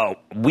a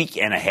week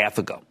and a half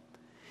ago.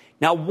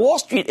 Now, Wall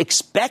Street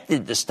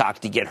expected the stock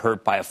to get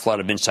hurt by a flood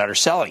of insider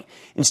selling.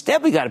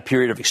 Instead, we got a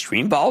period of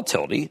extreme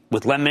volatility,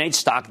 with Lemonade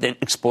stock then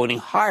exploding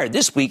higher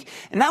this week,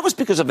 and that was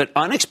because of an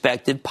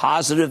unexpected,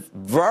 positive,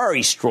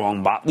 very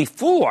strong Motley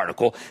Fool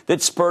article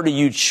that spurred a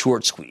huge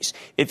short squeeze.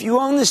 If you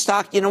own the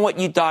stock, you know what?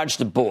 You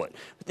dodged a bullet.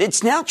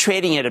 It's now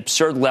trading at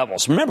absurd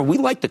levels. Remember, we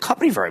like the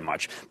company very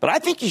much, but I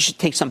think you should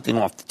take something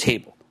off the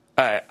table.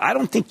 I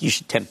don't think you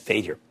should tempt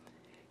fate here.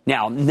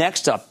 Now,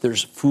 next up,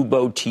 there's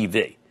Fubo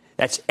TV.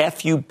 That's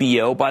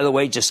Fubo, by the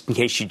way, just in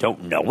case you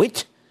don't know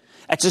it.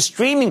 That's a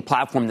streaming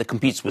platform that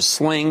competes with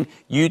Sling,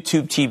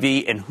 YouTube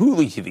TV, and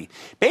Hulu TV.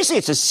 Basically,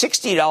 it's a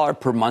 $60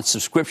 per month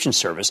subscription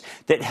service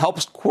that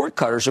helps cord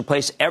cutters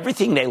replace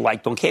everything they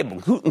liked on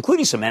cable,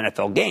 including some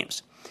NFL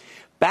games.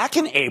 Back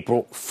in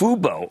April,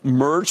 Fubo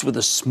merged with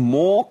a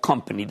small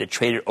company that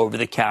traded over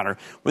the counter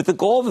with the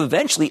goal of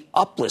eventually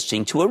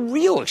uplisting to a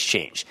real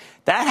exchange.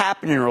 That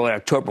happened in early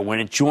October when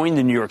it joined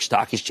the New York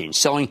Stock Exchange,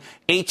 selling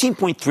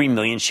 18.3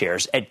 million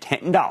shares at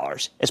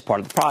 $10 as part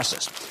of the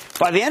process.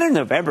 By the end of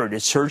November, it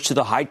had surged to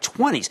the high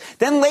 20s.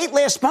 Then late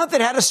last month, it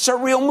had a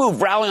surreal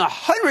move, rallying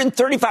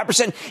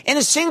 135% in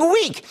a single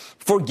week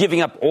before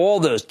giving up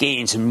all those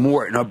gains and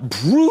more in a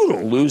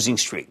brutal losing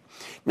streak.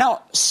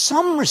 Now,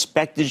 some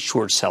respected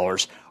short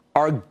sellers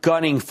are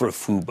gunning for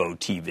Fubo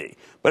TV.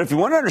 But if you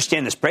want to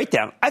understand this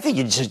breakdown, I think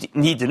you just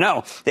need to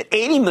know that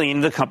 80 million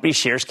of the company's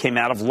shares came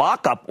out of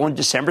lockup on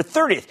December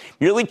 30th,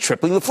 nearly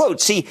tripling the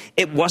float. See,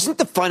 it wasn't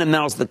the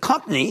fundamentals of the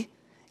company.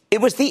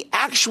 It was the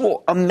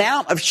actual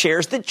amount of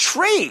shares that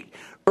trade.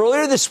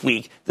 Earlier this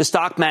week, the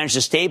stock managed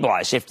to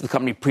stabilize after the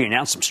company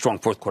pre-announced some strong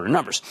fourth-quarter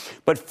numbers.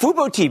 But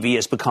Fubo TV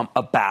has become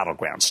a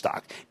battleground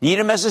stock.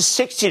 Needham has a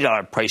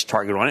 $60 price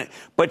target on it,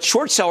 but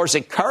short sellers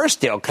at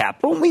Kerrisdale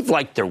Capital, and we've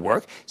liked their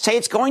work, say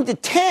it's going to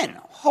 10.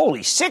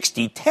 Holy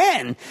 60,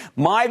 10.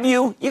 My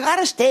view, you got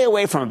to stay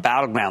away from a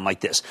battleground like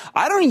this.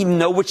 I don't even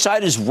know which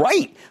side is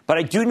right, but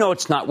I do know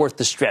it's not worth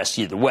the stress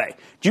either way.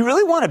 Do you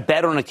really want to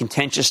bet on a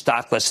contentious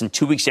stock less than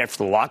 2 weeks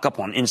after the lockup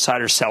on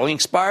insider selling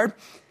expired?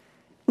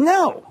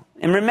 No.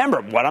 And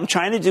remember, what I'm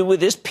trying to do with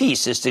this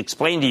piece is to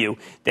explain to you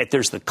that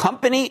there's the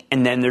company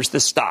and then there's the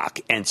stock,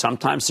 and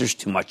sometimes there's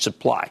too much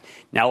supply.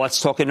 Now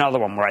let's talk another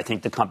one where I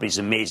think the company's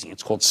amazing.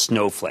 It's called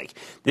Snowflake.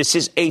 This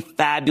is a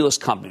fabulous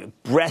company,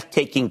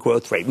 breathtaking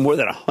growth rate, more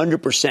than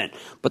 100%.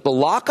 But the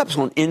lockups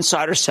on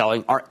insider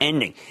selling are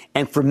ending,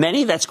 and for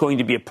many, that's going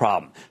to be a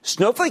problem.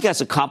 Snowflake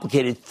has a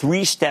complicated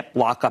three-step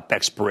lockup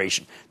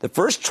expiration. The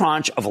first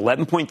tranche of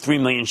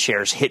 11.3 million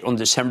shares hit on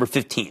December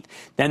 15th.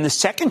 Then the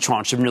second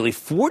tranche of nearly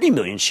 40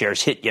 million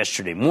shares hit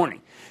yesterday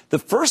morning. The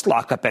first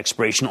lockup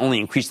expiration only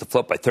increased the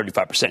float by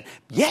 35%.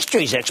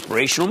 Yesterday's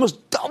expiration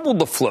almost doubled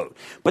the float.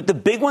 But the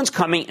big one's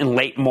coming in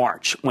late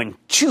March when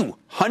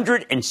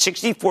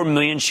 264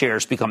 million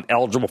shares become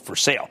eligible for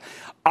sale.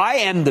 I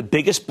am the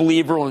biggest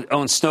believer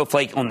on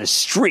Snowflake on the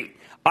street.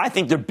 I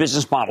think their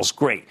business model's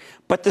great.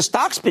 But the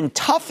stock's been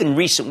tough in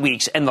recent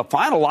weeks, and the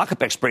final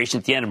lockup expiration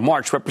at the end of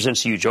March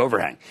represents a huge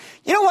overhang.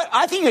 You know what?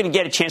 I think you're going to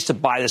get a chance to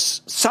buy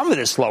some of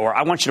this lower.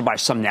 I want you to buy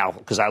some now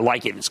because I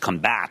like it and it's come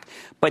back.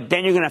 But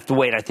then you're going to have to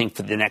wait, I think,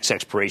 for the next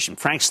expiration.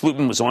 Frank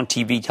Slootman was on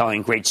TV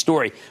telling a great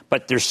story,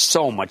 but there's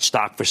so much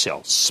stock for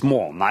sale.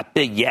 Small, not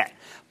big yet.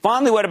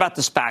 Finally, what about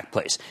the SPAC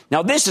place?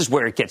 Now, this is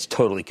where it gets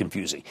totally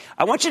confusing.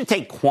 I want you to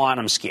take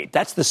QuantumScape.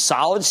 That's the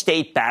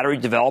solid-state battery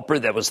developer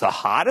that was the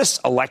hottest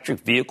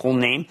electric vehicle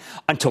name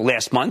until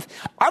last month.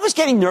 I was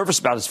getting nervous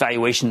about its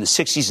valuation in the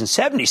 60s and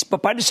 70s,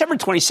 but by December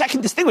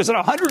 22nd, this thing was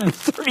at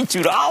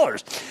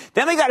 $132.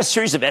 Then they got a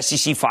series of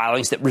SEC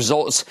filings that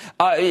results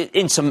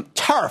in some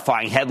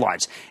terrifying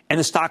headlines, and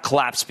the stock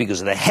collapsed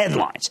because of the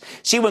headlines.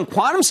 See, when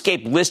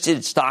QuantumScape listed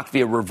its stock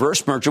via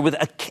reverse merger with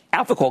an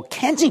outfit called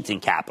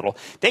Kensington Capital,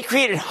 they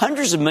created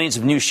hundreds of millions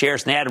of new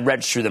shares, and they had to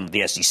register them with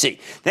the SEC.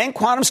 Then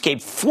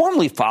QuantumScape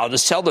formally filed to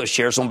sell those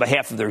shares on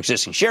behalf of their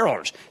existing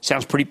shareholders.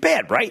 Sounds pretty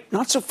bad, right?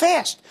 Not so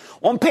fast.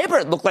 On paper,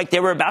 it looked like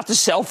they were about to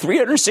sell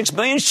 306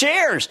 million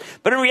shares.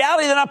 But in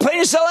reality, they're not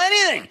planning to sell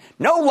anything.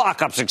 No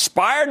lockups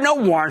expired. No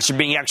warrants are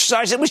being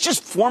exercised. It was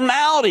just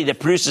formality that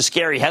produced a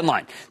scary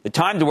headline. The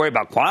time to worry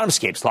about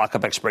QuantumScape's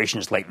lockup expiration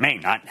is late May,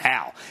 not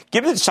now.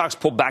 Given that the stock's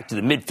pulled back to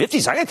the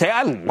mid-50s, I got to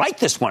tell you, I like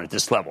this one at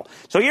this level.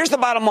 So here's the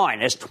bottom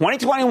line. As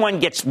 2021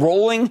 gets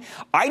rolling,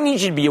 I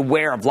need you to be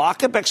aware of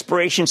lockup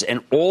expirations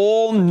and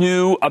all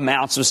new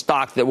amounts of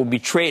stock that will be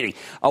trading.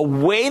 A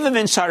wave of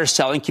insider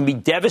selling can be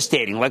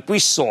devastating, like we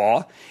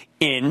saw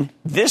in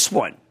this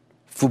one,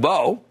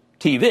 Fubo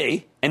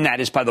TV, and that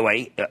is, by the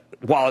way,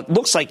 while it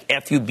looks like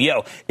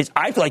FUBO,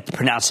 I'd like to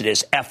pronounce it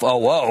as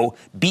FOO,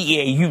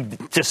 BAU,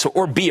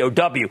 or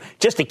BOW,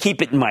 just to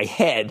keep it in my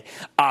head.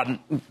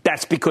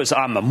 That's because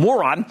I'm a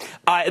moron.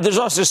 There's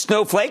also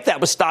Snowflake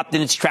that was stopped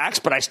in its tracks,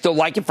 but I still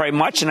like it very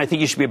much, and I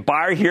think you should be a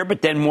buyer here,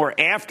 but then more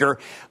after.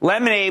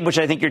 Lemonade, which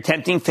I think you're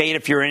tempting fate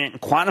if you're in it,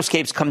 and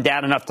QuantumScape's come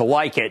down enough to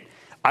like it.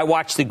 I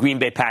watched the Green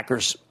Bay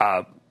Packers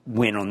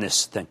win on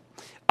this thing.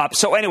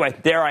 So anyway,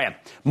 there I am.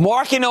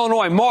 Mark in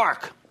Illinois.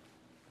 Mark.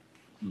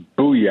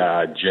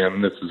 Booyah,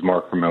 Jim. This is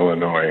Mark from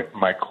Illinois.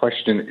 My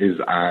question is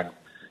on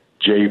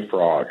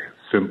JFrog,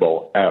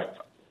 symbol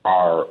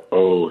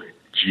FROG.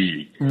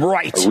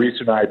 Right. A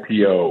recent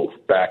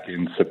IPO back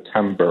in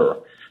September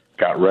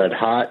got red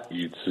hot.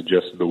 You'd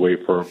suggested the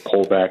wait for a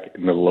pullback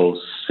in the low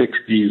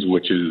 60s,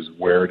 which is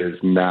where it is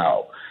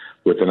now.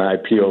 With an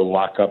IPO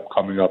lockup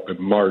coming up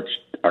in March,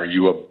 are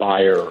you a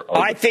buyer of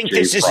I think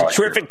this is a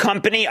terrific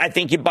company. I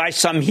think you buy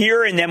some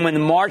here, and then when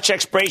the March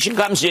expiration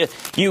comes,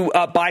 you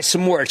buy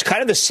some more. It's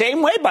kind of the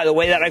same way, by the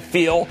way, that I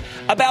feel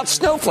about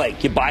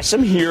Snowflake. You buy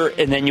some here,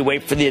 and then you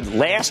wait for the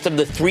last of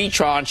the three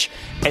tranche,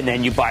 and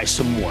then you buy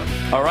some more.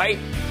 All right?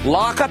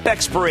 Lockup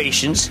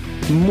expirations,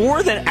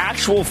 more than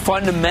actual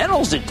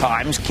fundamentals at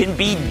times, can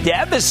be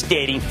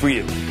devastating for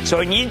you. So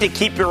you need to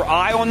keep your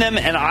eye on them,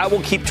 and I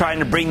will keep trying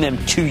to bring them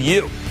to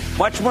you.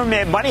 Much more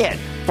Mad Money Head.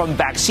 From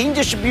vaccine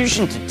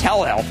distribution to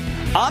telehealth,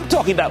 I'm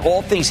talking about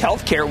all things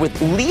healthcare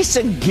with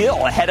Lisa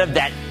Gill ahead of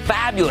that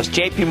fabulous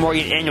J.P.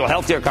 Morgan annual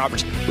healthcare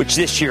conference, which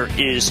this year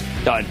is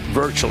done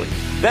virtually.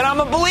 Then I'm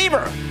a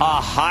believer,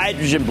 a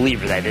hydrogen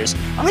believer, that is.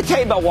 I'm going to tell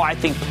you about why I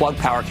think Plug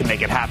Power can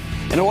make it happen.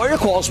 And all your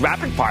calls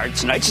rapid fire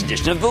tonight's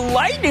edition of the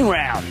Lightning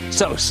Round.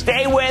 So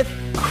stay with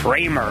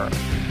Cramer.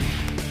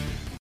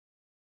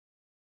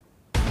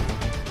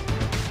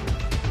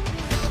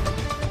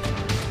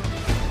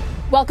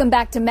 Welcome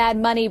back to Mad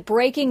Money.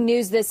 Breaking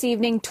news this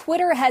evening.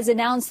 Twitter has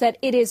announced that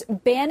it is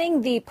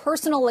banning the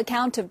personal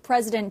account of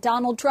President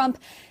Donald Trump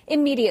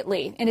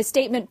immediately. In a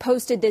statement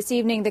posted this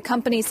evening, the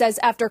company says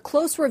after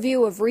close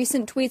review of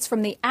recent tweets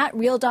from the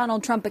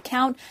 @RealDonaldTrump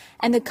account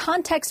and the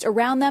context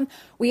around them,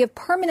 we have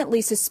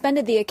permanently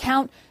suspended the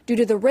account due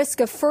to the risk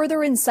of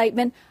further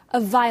incitement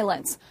of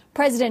violence.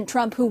 President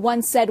Trump, who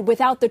once said,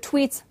 without the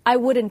tweets, I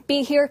wouldn't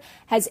be here,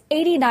 has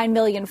 89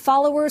 million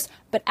followers.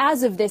 But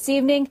as of this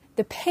evening,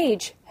 the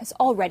page has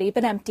already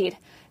been emptied.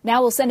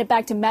 Now we'll send it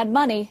back to Mad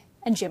Money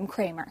and Jim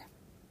Cramer.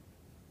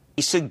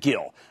 Lisa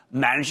Gill,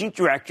 managing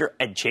director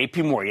at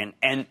J.P. Morgan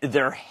and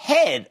their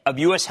head of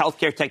U.S.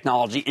 healthcare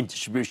technology and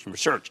distribution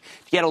research,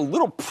 to get a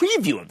little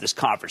preview of this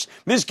conference.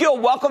 Ms. Gill,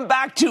 welcome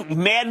back to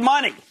Mad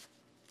Money.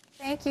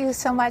 Thank you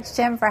so much,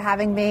 Jim, for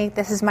having me.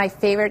 This is my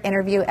favorite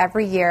interview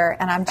every year,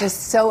 and I'm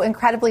just so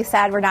incredibly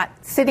sad we're not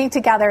sitting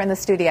together in the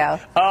studio.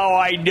 Oh,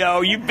 I know.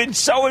 You've been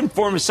so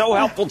informed, so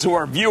helpful to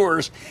our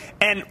viewers.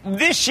 And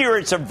this year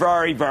it's a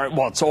very,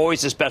 well, it's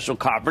always a special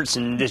conference,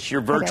 and this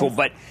year virtual,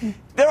 but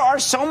there are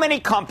so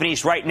many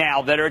companies right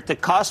now that are at the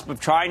cusp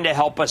of trying to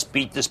help us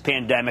beat this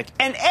pandemic,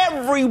 and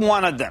every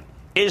one of them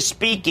is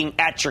speaking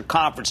at your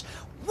conference.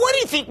 What do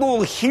you think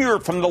we'll hear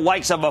from the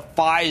likes of a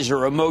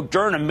Pfizer, a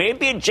Moderna,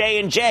 maybe a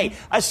J&J,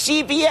 a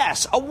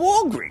CVS, a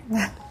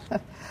Walgreens?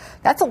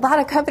 That's a lot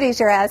of companies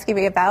you're asking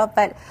me about,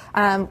 but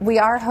we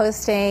are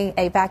hosting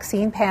a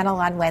vaccine panel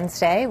on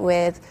Wednesday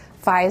with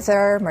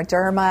Pfizer,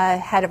 Moderna,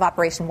 head of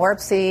Operation Warp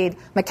Speed,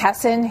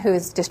 McKesson,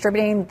 who's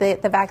distributing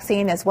the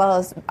vaccine, as well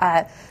as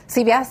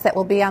CVS that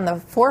will be on the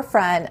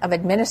forefront of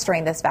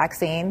administering this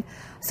vaccine.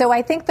 So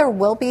I think there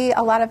will be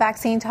a lot of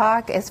vaccine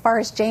talk. As far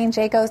as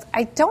J&J goes,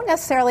 I don't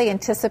necessarily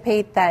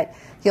anticipate that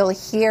you'll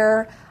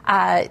hear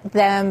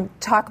them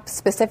talk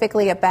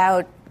specifically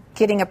about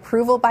getting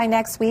approval by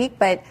next week,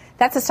 but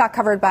that's a stock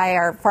covered by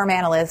our farm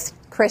analyst,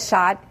 Chris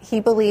Schott. He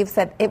believes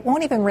that it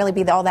won't even really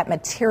be all that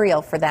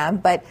material for them,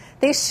 but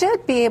they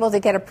should be able to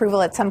get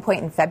approval at some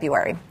point in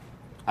February.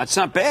 That's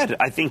not bad.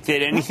 I think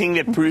that anything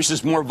that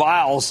produces more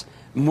vials,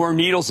 more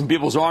needles in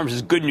people's arms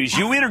is good news.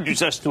 You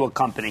introduced us to a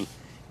company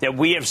that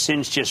we have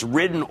since just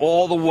ridden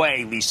all the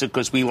way, Lisa,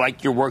 because we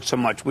like your work so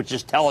much, which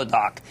is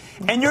Teladoc.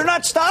 And you're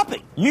not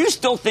stopping. You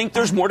still think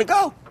there's more to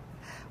go.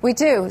 We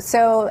do.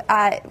 So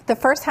the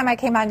first time I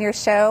came on your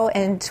show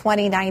in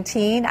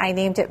 2019, I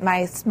named it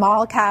my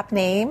small cap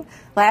name.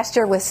 Last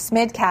year was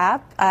SMID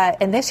cap,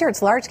 and this year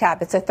it's large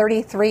cap. It's a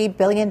 $33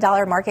 billion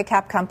market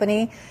cap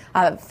company,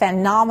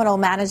 phenomenal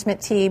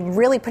management team,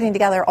 really putting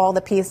together all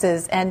the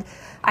pieces. And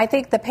I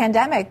think the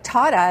pandemic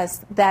taught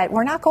us that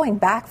we're not going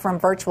back from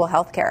virtual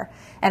healthcare.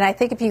 And I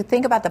think if you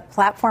think about the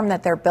platform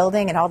that they're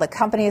building and all the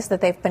companies that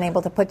they've been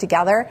able to put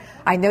together,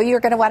 I know you're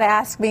going to want to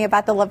ask me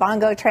about the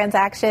Livongo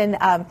transaction,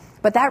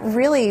 but that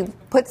really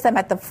puts them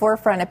at the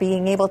forefront of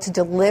being able to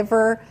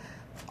deliver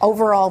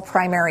overall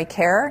primary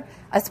care,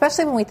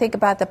 especially when we think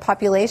about the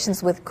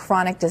populations with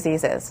chronic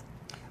diseases.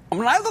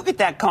 When I look at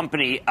that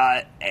company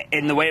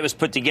and the way it was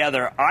put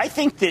together, I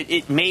think that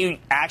it may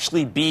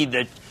actually be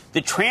the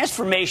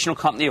transformational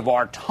company of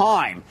our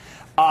time.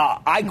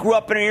 I grew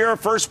up in an era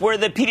first where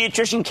the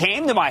pediatrician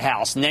came to my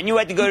house, and then you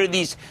had to go to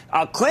these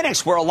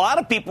clinics where a lot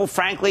of people,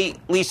 frankly,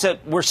 Lisa,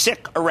 were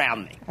sick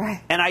around me.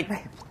 Right. And I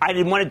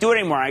didn't want to do it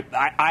anymore.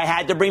 I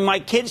had to bring my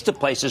kids to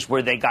places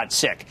where they got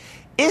sick.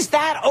 Is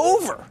that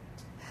over?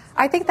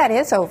 I think that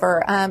is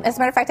over. As a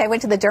matter of fact, I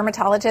went to the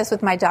dermatologist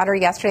with my daughter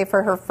yesterday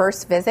for her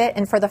first visit,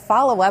 and for the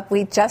follow-up,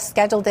 we just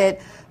scheduled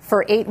it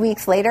for 8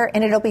 weeks later,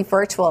 and it'll be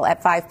virtual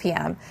at 5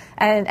 p.m.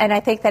 And I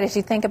think that as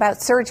you think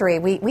about surgery,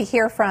 we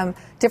hear from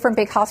different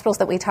big hospitals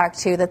that we talk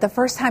to that the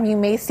first time you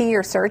may see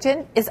your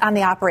surgeon is on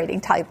the operating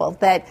table,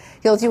 that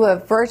you'll do a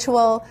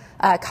virtual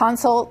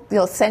consult,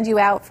 you'll send you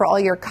out for all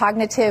your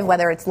cognitive,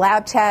 whether it's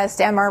lab tests,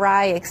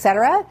 MRI, et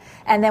cetera,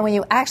 and then when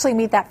you actually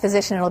meet that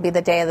physician, it'll be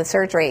the day of the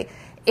surgery.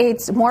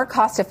 It's more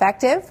cost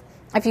effective.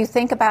 If you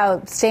think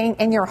about staying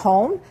in your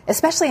home,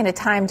 especially in a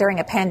time during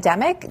a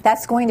pandemic,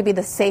 that's going to be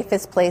the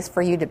safest place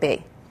for you to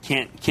be.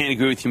 Can't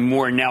agree with you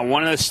more. Now,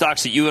 one of the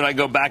stocks that you and I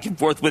go back and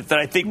forth with that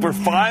I think we're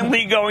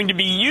finally going to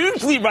be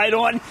hugely right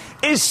on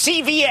is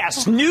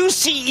CVS. New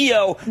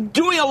CEO,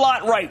 doing a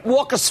lot right.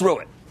 Walk us through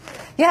it.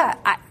 Yeah,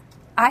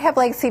 I have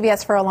liked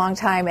CVS for a long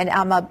time, and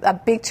I'm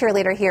a big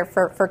cheerleader here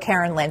for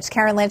Karen Lynch.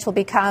 Karen Lynch will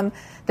become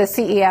the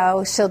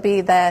CEO. She'll be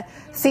the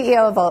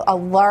CEO of a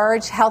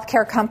large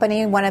healthcare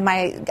company.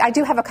 I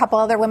do have a couple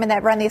other women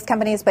that run these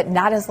companies, but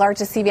not as large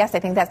as CVS. I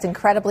think that's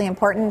incredibly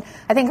important.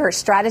 I think her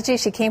strategy,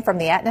 she came from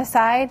the Aetna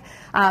side,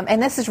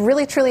 and this is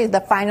really, truly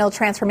the final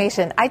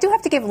transformation. I do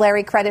have to give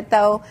Larry credit,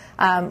 though.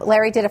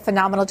 Larry did a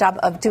phenomenal job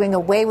of doing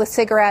away with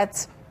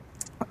cigarettes,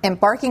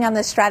 embarking on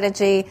this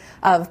strategy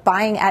of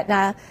buying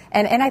Aetna.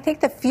 And I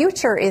think the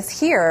future is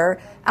here.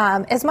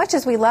 As much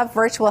as we love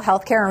virtual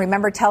healthcare, and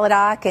remember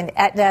Teladoc and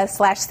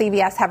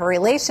Aetna/CVS have a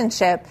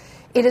relationship,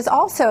 it is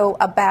also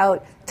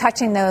about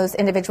touching those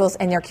individuals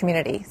in your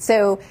community.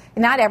 So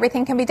not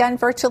everything can be done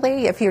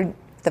virtually. If you're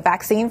the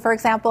vaccine, for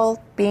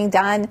example, being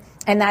done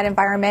in that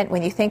environment,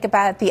 when you think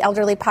about the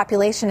elderly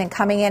population and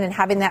coming in and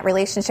having that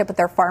relationship with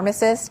their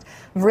pharmacist,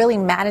 really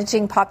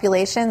managing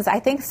populations, I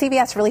think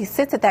CVS really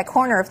sits at that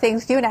corner of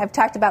things you and I have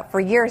talked about for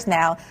years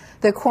now,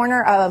 the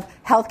corner of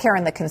healthcare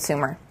and the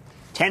consumer.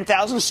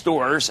 10,000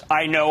 stores.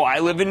 I know I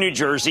live in New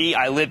Jersey.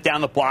 I live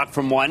down the block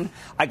from one.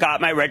 I got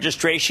my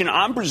registration.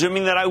 I'm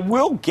presuming that I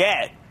will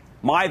get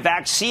my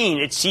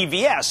vaccine at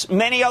CVS.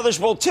 Many others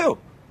will, too.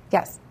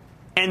 Yes.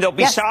 And they'll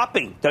be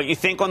shopping, don't you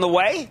think, on the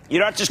way?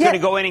 You're not just going to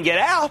go in and get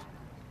out.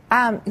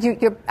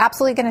 You're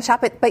absolutely going to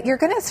shop it, but you're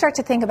going to start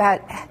to think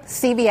about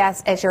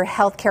CVS as your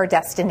healthcare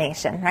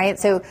destination, right?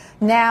 So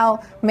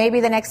now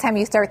maybe the next time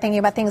you start thinking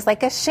about things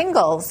like a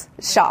shingles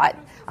shot,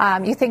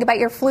 You think about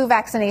your flu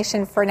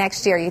vaccination for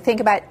next year. You think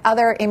about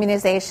other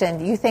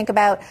immunization. You think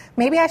about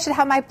maybe I should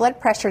have my blood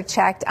pressure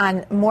checked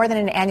on more than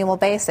an annual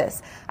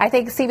basis. I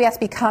think CVS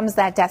becomes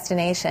that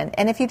destination.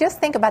 And if you just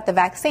think about the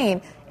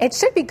vaccine, it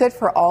should be good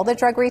for all the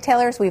drug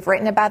retailers. We've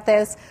written about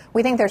this.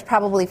 We think there's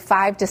probably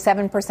 5 to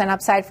 7%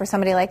 upside for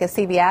somebody like a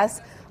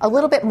CVS. A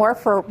little bit more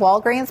for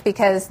Walgreens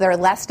because they're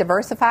less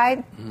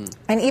diversified,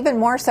 and even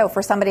more so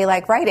for somebody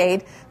like Rite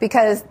Aid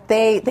because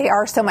they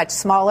are so much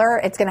smaller.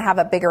 It's going to have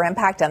a bigger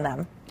impact on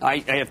them.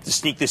 I have to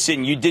sneak this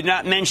in. You did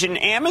not mention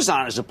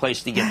Amazon as a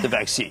place to get the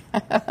vaccine.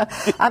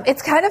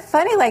 It's kind of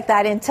funny like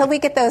that. Until we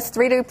get those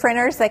 3D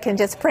printers that can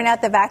just print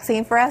out the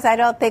vaccine for us, I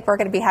don't think we're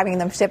going to be having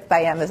them shipped by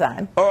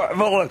Amazon. Well,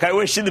 look, I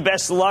wish you the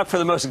best of luck for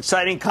the most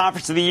exciting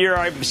conference of the year.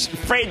 I'm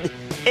afraid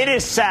it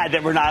is sad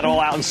that we're not all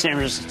out in San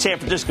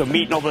Francisco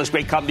meeting all those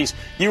great companies.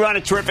 You run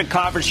a terrific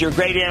conference. You're a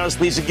great analyst.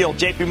 Lisa Gill,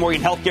 J.P.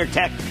 Morgan Healthcare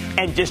Tech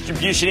and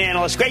Distribution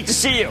Analyst. Great to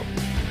see you.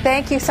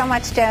 Thank you so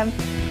much, Jim.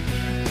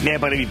 Yeah,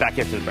 I'm going to be back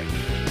after the break.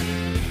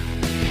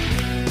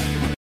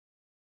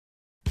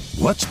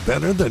 What's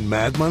better than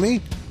Mad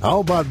Money? How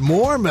about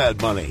more Mad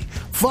Money?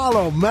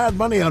 Follow Mad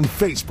Money on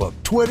Facebook,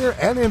 Twitter,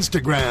 and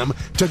Instagram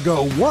to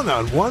go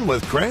one-on-one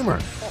with Cramer.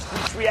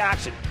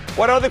 Reaction.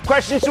 What other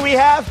questions do we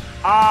have?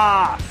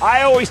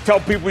 I always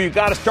tell people you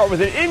got to start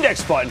with an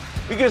index fund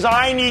because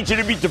I need you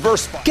to be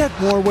diversified. Get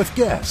more with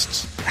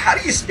guests. How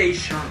do you stay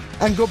sharp?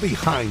 And go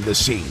behind the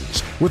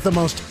scenes with the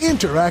most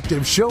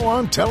interactive show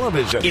on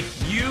television.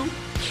 If you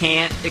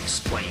can't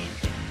explain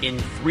in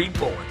 3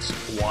 bullets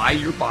why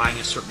you're buying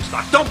a certain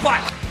stock, don't buy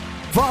it.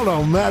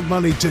 Follow Mad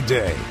Money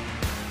today.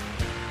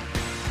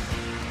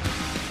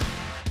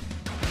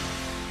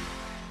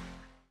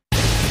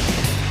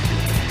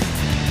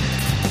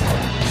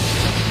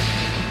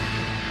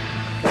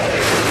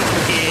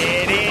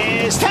 It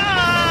is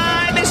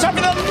time. It's time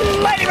for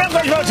the Lightning Round.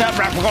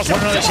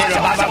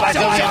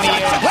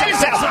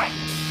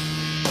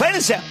 Play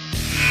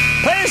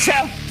this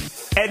out.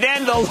 And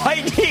then the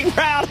lightning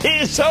round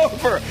is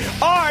over.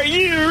 Are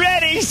you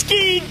ready,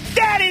 Ski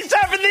Daddy? It's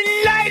time for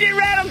the lightning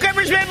round of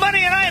Cramer's Mad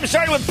Money, and I am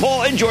starting with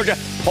Paul in Georgia.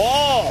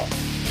 Paul.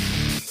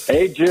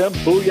 Hey, Jim.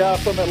 Booyah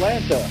from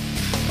Atlanta.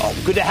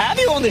 Oh, good to have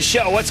you on the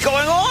show. What's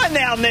going on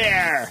down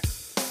there?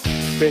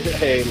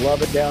 Hey,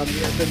 love it down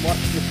here. I've been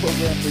watching this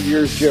program for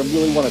years, Jim.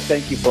 Really want to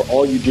thank you for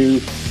all you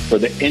do for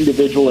the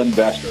individual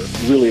investor.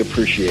 Really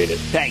appreciate it.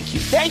 Thank you.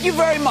 Thank you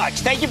very much.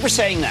 Thank you for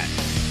saying that.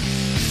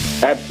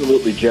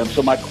 Absolutely, Jim.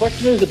 So my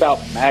question is about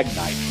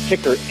Magnite,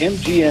 ticker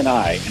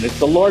MGNI, and it's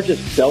the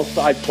largest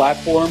sell-side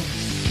platform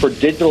for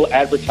digital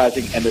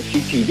advertising and the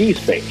CTV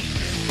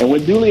space. And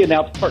with newly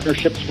announced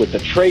partnerships with The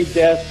Trade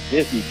Desk,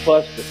 Disney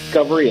Plus,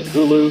 Discovery, and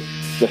Hulu,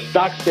 the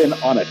stock's been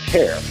on a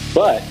tear.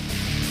 But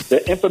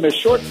the infamous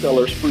short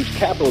seller, Spruce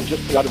Capital,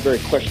 just got a very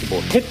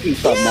questionable hit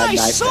piece on Magnite. I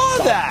saw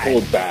that.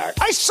 Pulled back.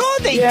 I saw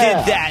they did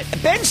that.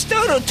 Ben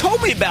Stoto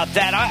told me about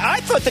that.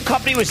 I thought the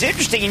company was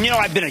interesting. And,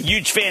 I've been a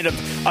huge fan of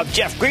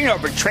Jeff Green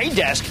over at Trade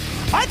Desk.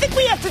 I think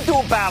we have to do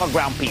a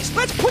battleground piece.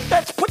 Let's put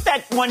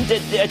that one to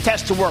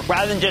test to work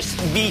rather than just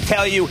me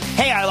tell you,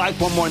 hey, I like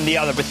one more than the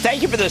other. But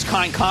thank you for those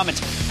kind comments.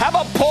 How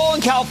about Paul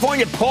in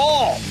California?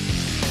 Paul.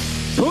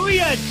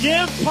 Booyah,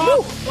 Jim.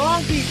 Paul,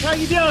 Long Beach. How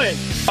you doing?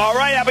 All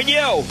right. How about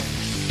you?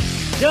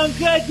 Doing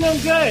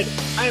good.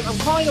 I'm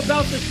calling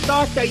about the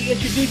stock that you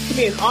introduced to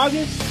me in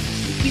August.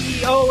 The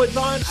CEO was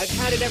on. I've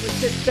had it ever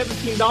since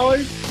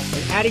 $17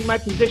 and adding my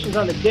positions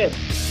on the dip.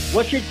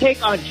 What's your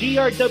take on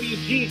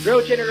GRWG,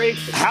 Grow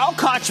Generation? How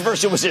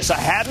controversial was this? I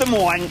had them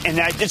on, and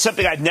I did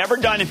something I've never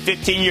done in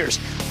 15 years.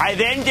 I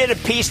then did a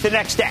piece the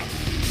next day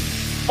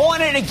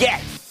on it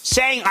again,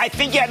 saying I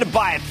think you had to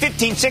buy it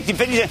 15, 16,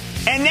 50,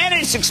 and then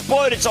it's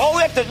exploded.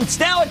 It's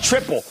now a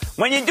triple.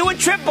 When you do a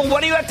triple,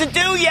 what do you have to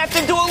do? You have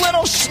to do a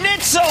little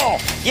schnitzel.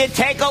 You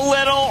take a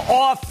little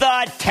off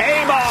the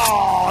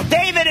table.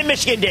 David in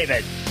Michigan.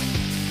 David.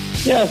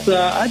 Yes,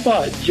 I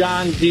bought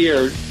John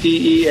Deere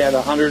DE at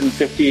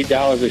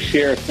 $158 a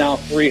share. It's now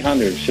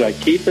 $300. Should I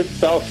keep it,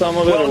 sell some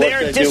of it? Well, or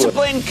their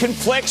discipline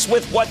conflicts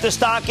with what the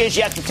stock is.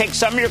 You have to take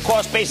some of your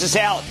cost basis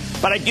out.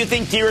 But I do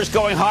think Deere is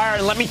going higher.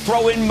 And let me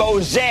throw in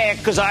Mosaic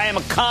because I am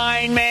a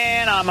kind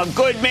man. I'm a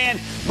good man.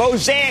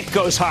 Mosaic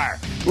goes higher.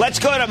 Let's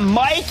go to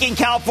Mike in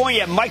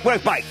California. Mike.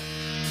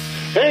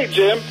 Hey,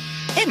 Jim.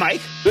 Hey,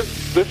 Mike.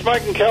 This is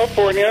Mike in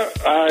California.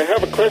 I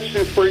have a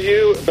question for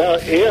you about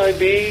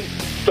AIB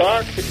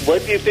stock.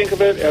 What do you think of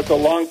it as a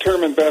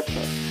long-term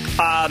investment?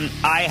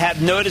 I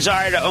have no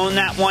desire to own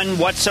that one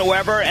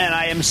whatsoever, and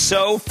I am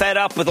so fed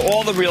up with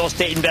all the real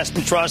estate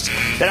investment trusts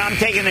that I'm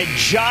taking a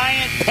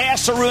giant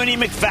Passeroonie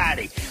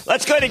McFaddy.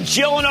 Let's go to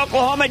Jill in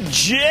Oklahoma.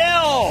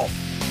 Jill!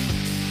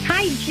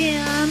 Hi,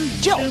 Jim.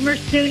 Jill. Boomer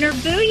Sooner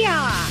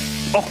Booyah.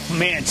 Oh,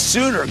 man,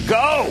 Sooner,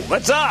 go!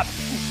 What's up?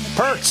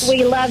 Hurts.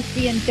 We love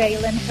seeing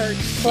Jalen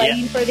Hurts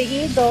playing for the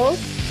Eagles,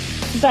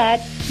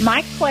 but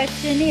my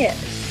question is,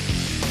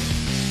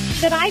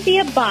 should I be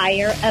a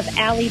buyer of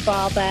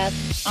Alibaba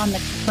on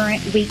the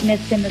current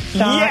weakness in the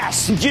stock?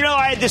 Yes. Do you know,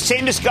 I had the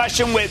same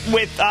discussion with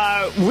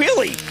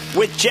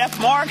Jeff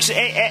Marks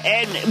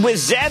and with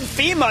Zev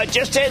Fema,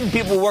 just in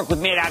people who work with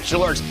me at Action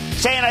Alerts,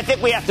 saying I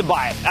think we have to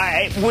buy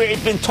it.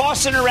 We've been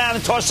tossing around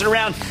and tossing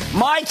around.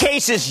 My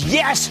case is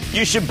yes,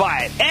 you should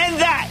buy it. And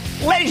that,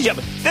 ladies and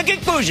gentlemen, the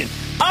conclusion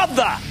of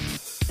the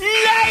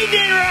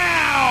Lightning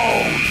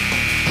Round.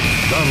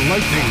 The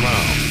Lightning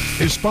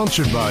Round is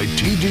sponsored by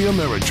TD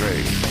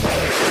Ameritrade.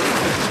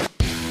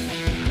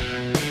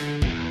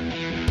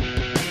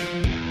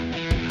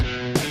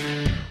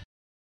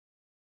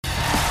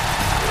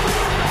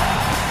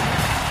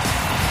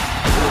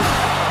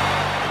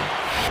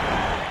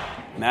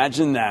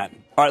 Imagine that.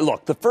 All right,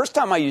 look, the first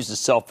time I used a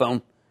cell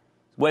phone,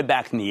 way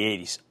back in the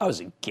 80s, I was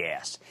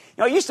aghast.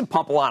 I used to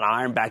pump a lot of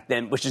iron back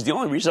then, which is the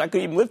only reason I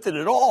could even lift it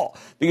at all,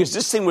 because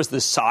this thing was the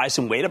size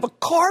and weight of a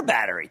car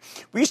battery.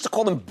 We used to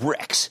call them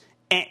bricks,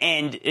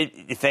 and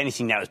if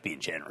anything, that was being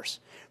generous.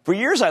 For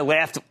years, I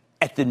laughed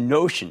at the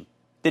notion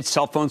that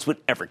cell phones would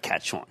ever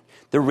catch on.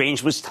 The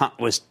range was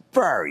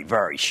very,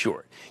 very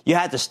short. You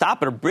had to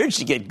stop at a bridge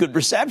to get good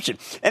reception.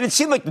 And it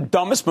seemed like the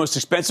dumbest, most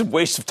expensive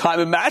waste of time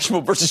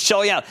imaginable versus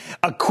shelling out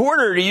a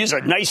quarter to use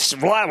a nice,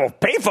 reliable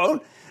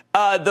payphone.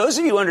 Those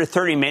of you under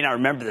 30 may not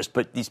remember this,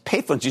 but these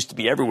payphones used to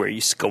be everywhere. You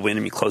used to go in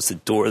and you close the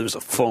door. There was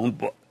a phone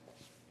book.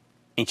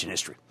 Ancient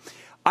history.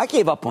 I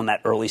gave up on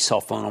that early cell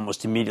phone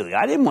almost immediately.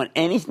 I didn't want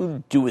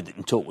anything to do with it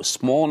until it was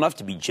small enough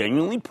to be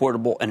genuinely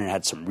portable and it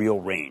had some real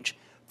range.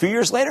 A few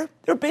years later,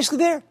 they were basically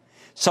there.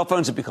 Cell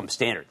phones have become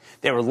standard.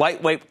 They were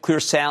lightweight, clear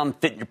sound,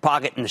 fit in your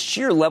pocket, and the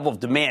sheer level of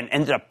demand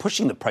ended up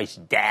pushing the price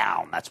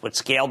down. That's what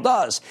scale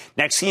does.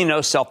 Next thing you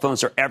know, cell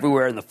phones are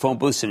everywhere in the phone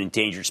booths, an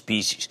endangered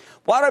species.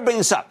 Why do I bring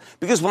this up?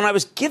 Because when I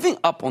was giving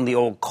up on the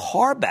old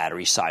car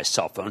battery-sized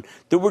cell phone,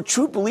 there were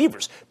true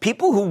believers,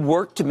 people who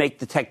worked to make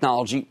the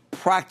technology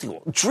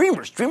practical.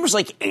 Dreamers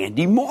like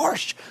Andy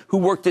Marsh, who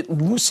worked at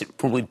Lucent,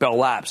 formerly Bell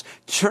Labs,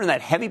 to turn that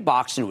heavy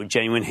box into a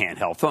genuine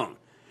handheld phone.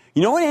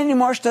 You know what Andy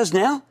Marsh does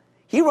now?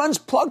 He runs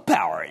Plug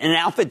Power, an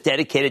outfit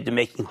dedicated to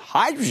making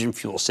hydrogen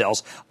fuel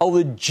cells a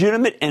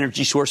legitimate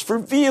energy source for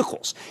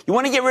vehicles. You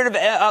want to get rid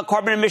of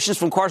carbon emissions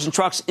from cars and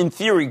trucks? In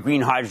theory,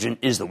 green hydrogen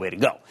is the way to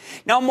go.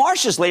 Now,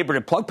 Marsh has labored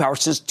at Plug Power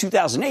since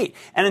 2008,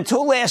 and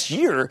until last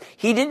year,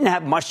 he didn't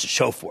have much to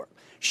show for it.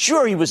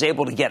 Sure, he was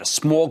able to get a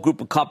small group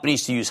of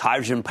companies to use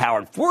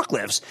hydrogen-powered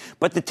forklifts,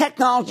 but the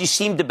technology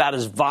seemed about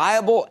as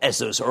viable as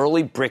those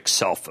early brick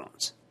cell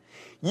phones.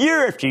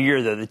 Year after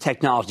year, though, the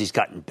technology's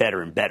gotten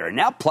better and better.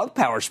 Now Plug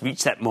Power's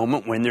reached that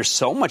moment when there's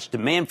so much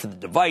demand for the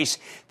device,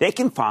 they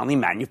can finally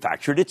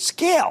manufacture it at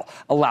scale,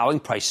 allowing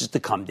prices to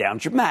come down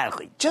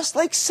dramatically, just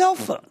like cell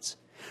phones.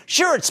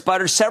 Sure, it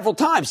sputtered several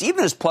times,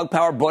 even as Plug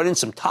Power brought in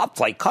some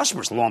top-flight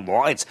customers along the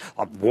lines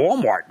of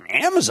Walmart and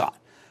Amazon.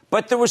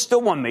 But there was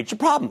still one major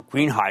problem.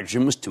 Green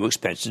hydrogen was too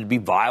expensive to be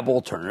a viable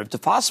alternative to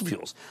fossil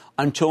fuels.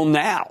 Until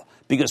now,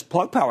 because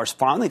Plug Power's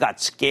finally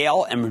got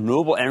scale and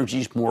renewable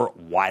energies more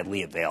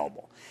widely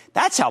available.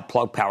 That's how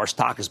Plug Power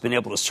stock has been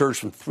able to surge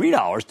from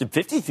 $3 to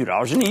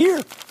 $53 in a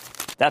year.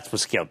 That's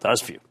what scale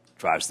does for you.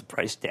 Drives the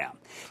price down.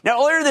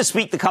 Now, earlier this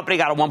week, the company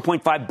got a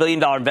 $1.5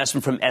 billion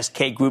investment from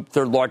SK Group,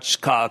 third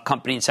largest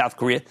company in South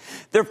Korea.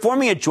 They're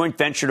forming a joint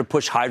venture to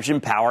push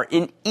hydrogen power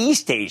in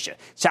East Asia.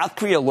 South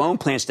Korea alone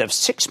plans to have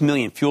 6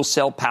 million fuel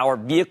cell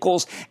powered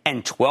vehicles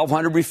and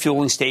 1,200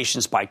 refueling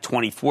stations by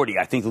 2040.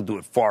 I think they'll do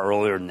it far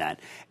earlier than that.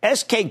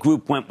 SK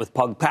Group went with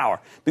Plug Power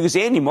because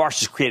Andy Marsh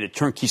has created a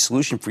turnkey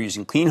solution for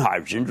using clean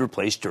hydrogen to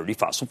replace dirty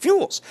fossil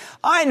fuels.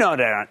 I know that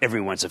not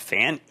everyone's a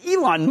fan.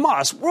 Elon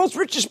Musk, world's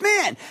richest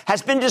man,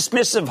 has been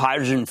dismissive of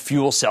hydrogen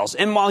fuel cells.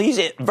 And while he's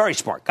a very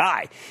smart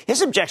guy,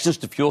 his objections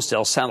to fuel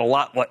cells sound a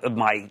lot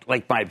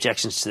like my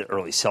objections to the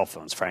early cell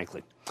phones,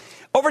 frankly.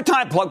 Over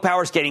time, Plug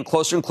Power is getting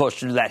closer and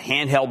closer to that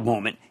handheld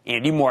moment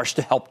Andy Marsh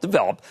helped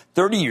develop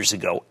 30 years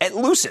ago at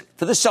Lucent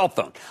for the cell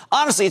phone.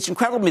 Honestly, it's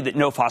incredible to me that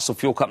no fossil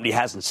fuel company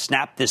hasn't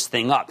snapped this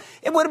thing up.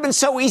 It would have been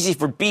so easy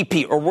for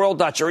BP or Royal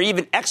Dutch or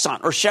even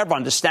Exxon or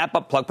Chevron to snap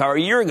up Plug Power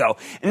a year ago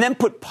and then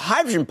put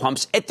hydrogen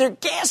pumps at their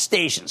gas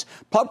stations.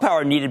 Plug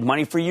Power needed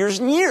money for years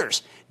and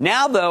years.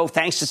 Now, though,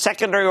 thanks to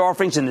secondary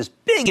offerings and this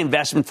big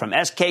investment from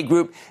SK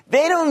Group,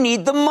 they don't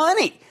need the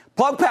money.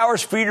 Plug Power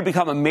is free to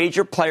become a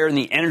major player in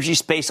the energy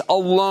space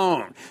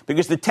alone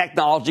because the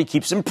technology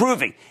keeps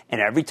improving, and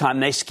every time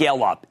they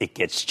scale up, it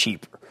gets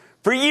cheaper.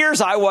 For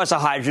years, I was a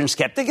hydrogen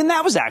skeptic, and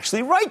that was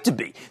actually right to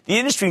be. The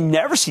industry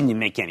never seemed to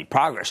make any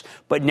progress.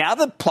 But now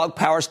that Plug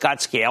Power's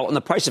got scale and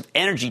the price of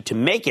energy to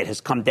make it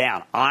has come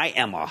down, I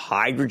am a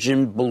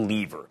hydrogen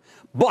believer.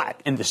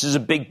 But, and this is a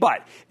big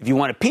but, if you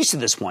want a piece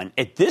of this one,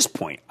 at this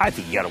point, I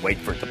think you got to wait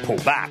for it to pull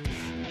back.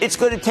 It's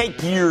going to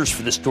take years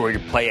for the story to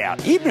play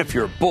out, even if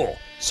you're a bull.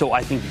 So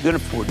I think you can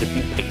afford to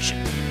be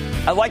patient.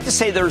 I like to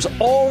say there's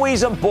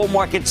always a bull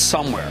market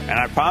somewhere, and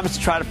I promise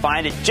to try to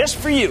find it just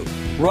for you,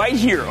 right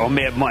here on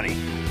Mad Money.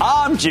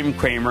 I'm Jim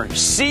Cramer.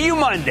 See you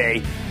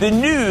Monday. The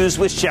news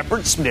with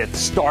Shepard Smith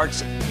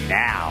starts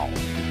now.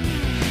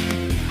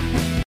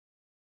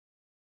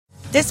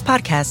 This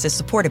podcast is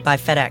supported by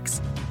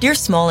FedEx. Dear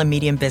small and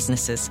medium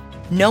businesses,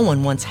 No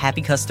one wants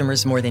happy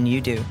customers more than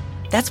you do.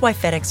 That's why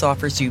FedEx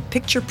offers you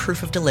picture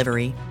proof of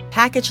delivery,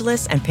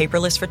 packageless and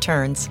paperless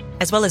returns,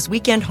 as well as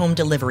weekend home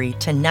delivery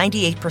to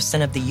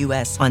 98% of the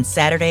U.S. on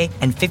Saturday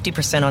and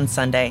 50% on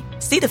Sunday.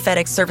 See the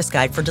FedEx service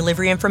guide for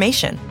delivery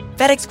information.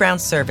 FedEx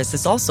Ground service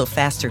is also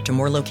faster to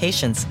more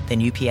locations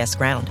than UPS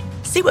Ground.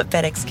 See what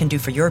FedEx can do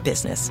for your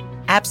business.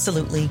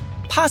 Absolutely,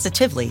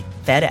 positively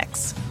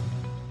FedEx.